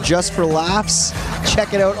tickets for Just for Laughs.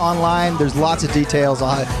 Check it out online. There's lots of details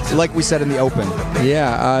on it, like we said in the open.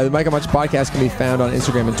 Yeah, the Mike on Much podcast can be found on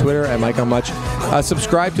Instagram and Twitter at Mike on Much.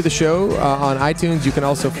 Subscribe to the show on iTunes. You can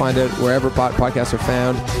also find it wherever podcasts are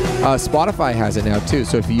found. Spotify has it now, too.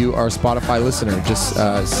 So if you are a Spotify listener, just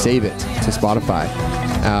save it to Spotify.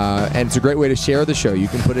 And it's a great way to share the show. You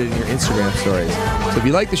can put it in your Instagram stories. So if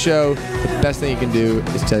you like the show, the best thing you can do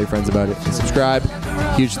is tell your friends about it and subscribe.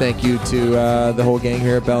 Huge thank you to the whole gang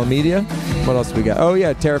here at Bell Media. What else do we got? Oh,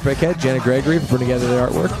 yeah, Tara Pickhead, Janet Gregory for putting together the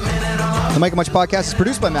artwork. The Mike and Much podcast is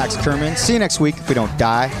produced by Max Kerman. See you next week if we don't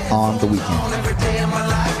die on the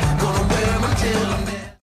weekend.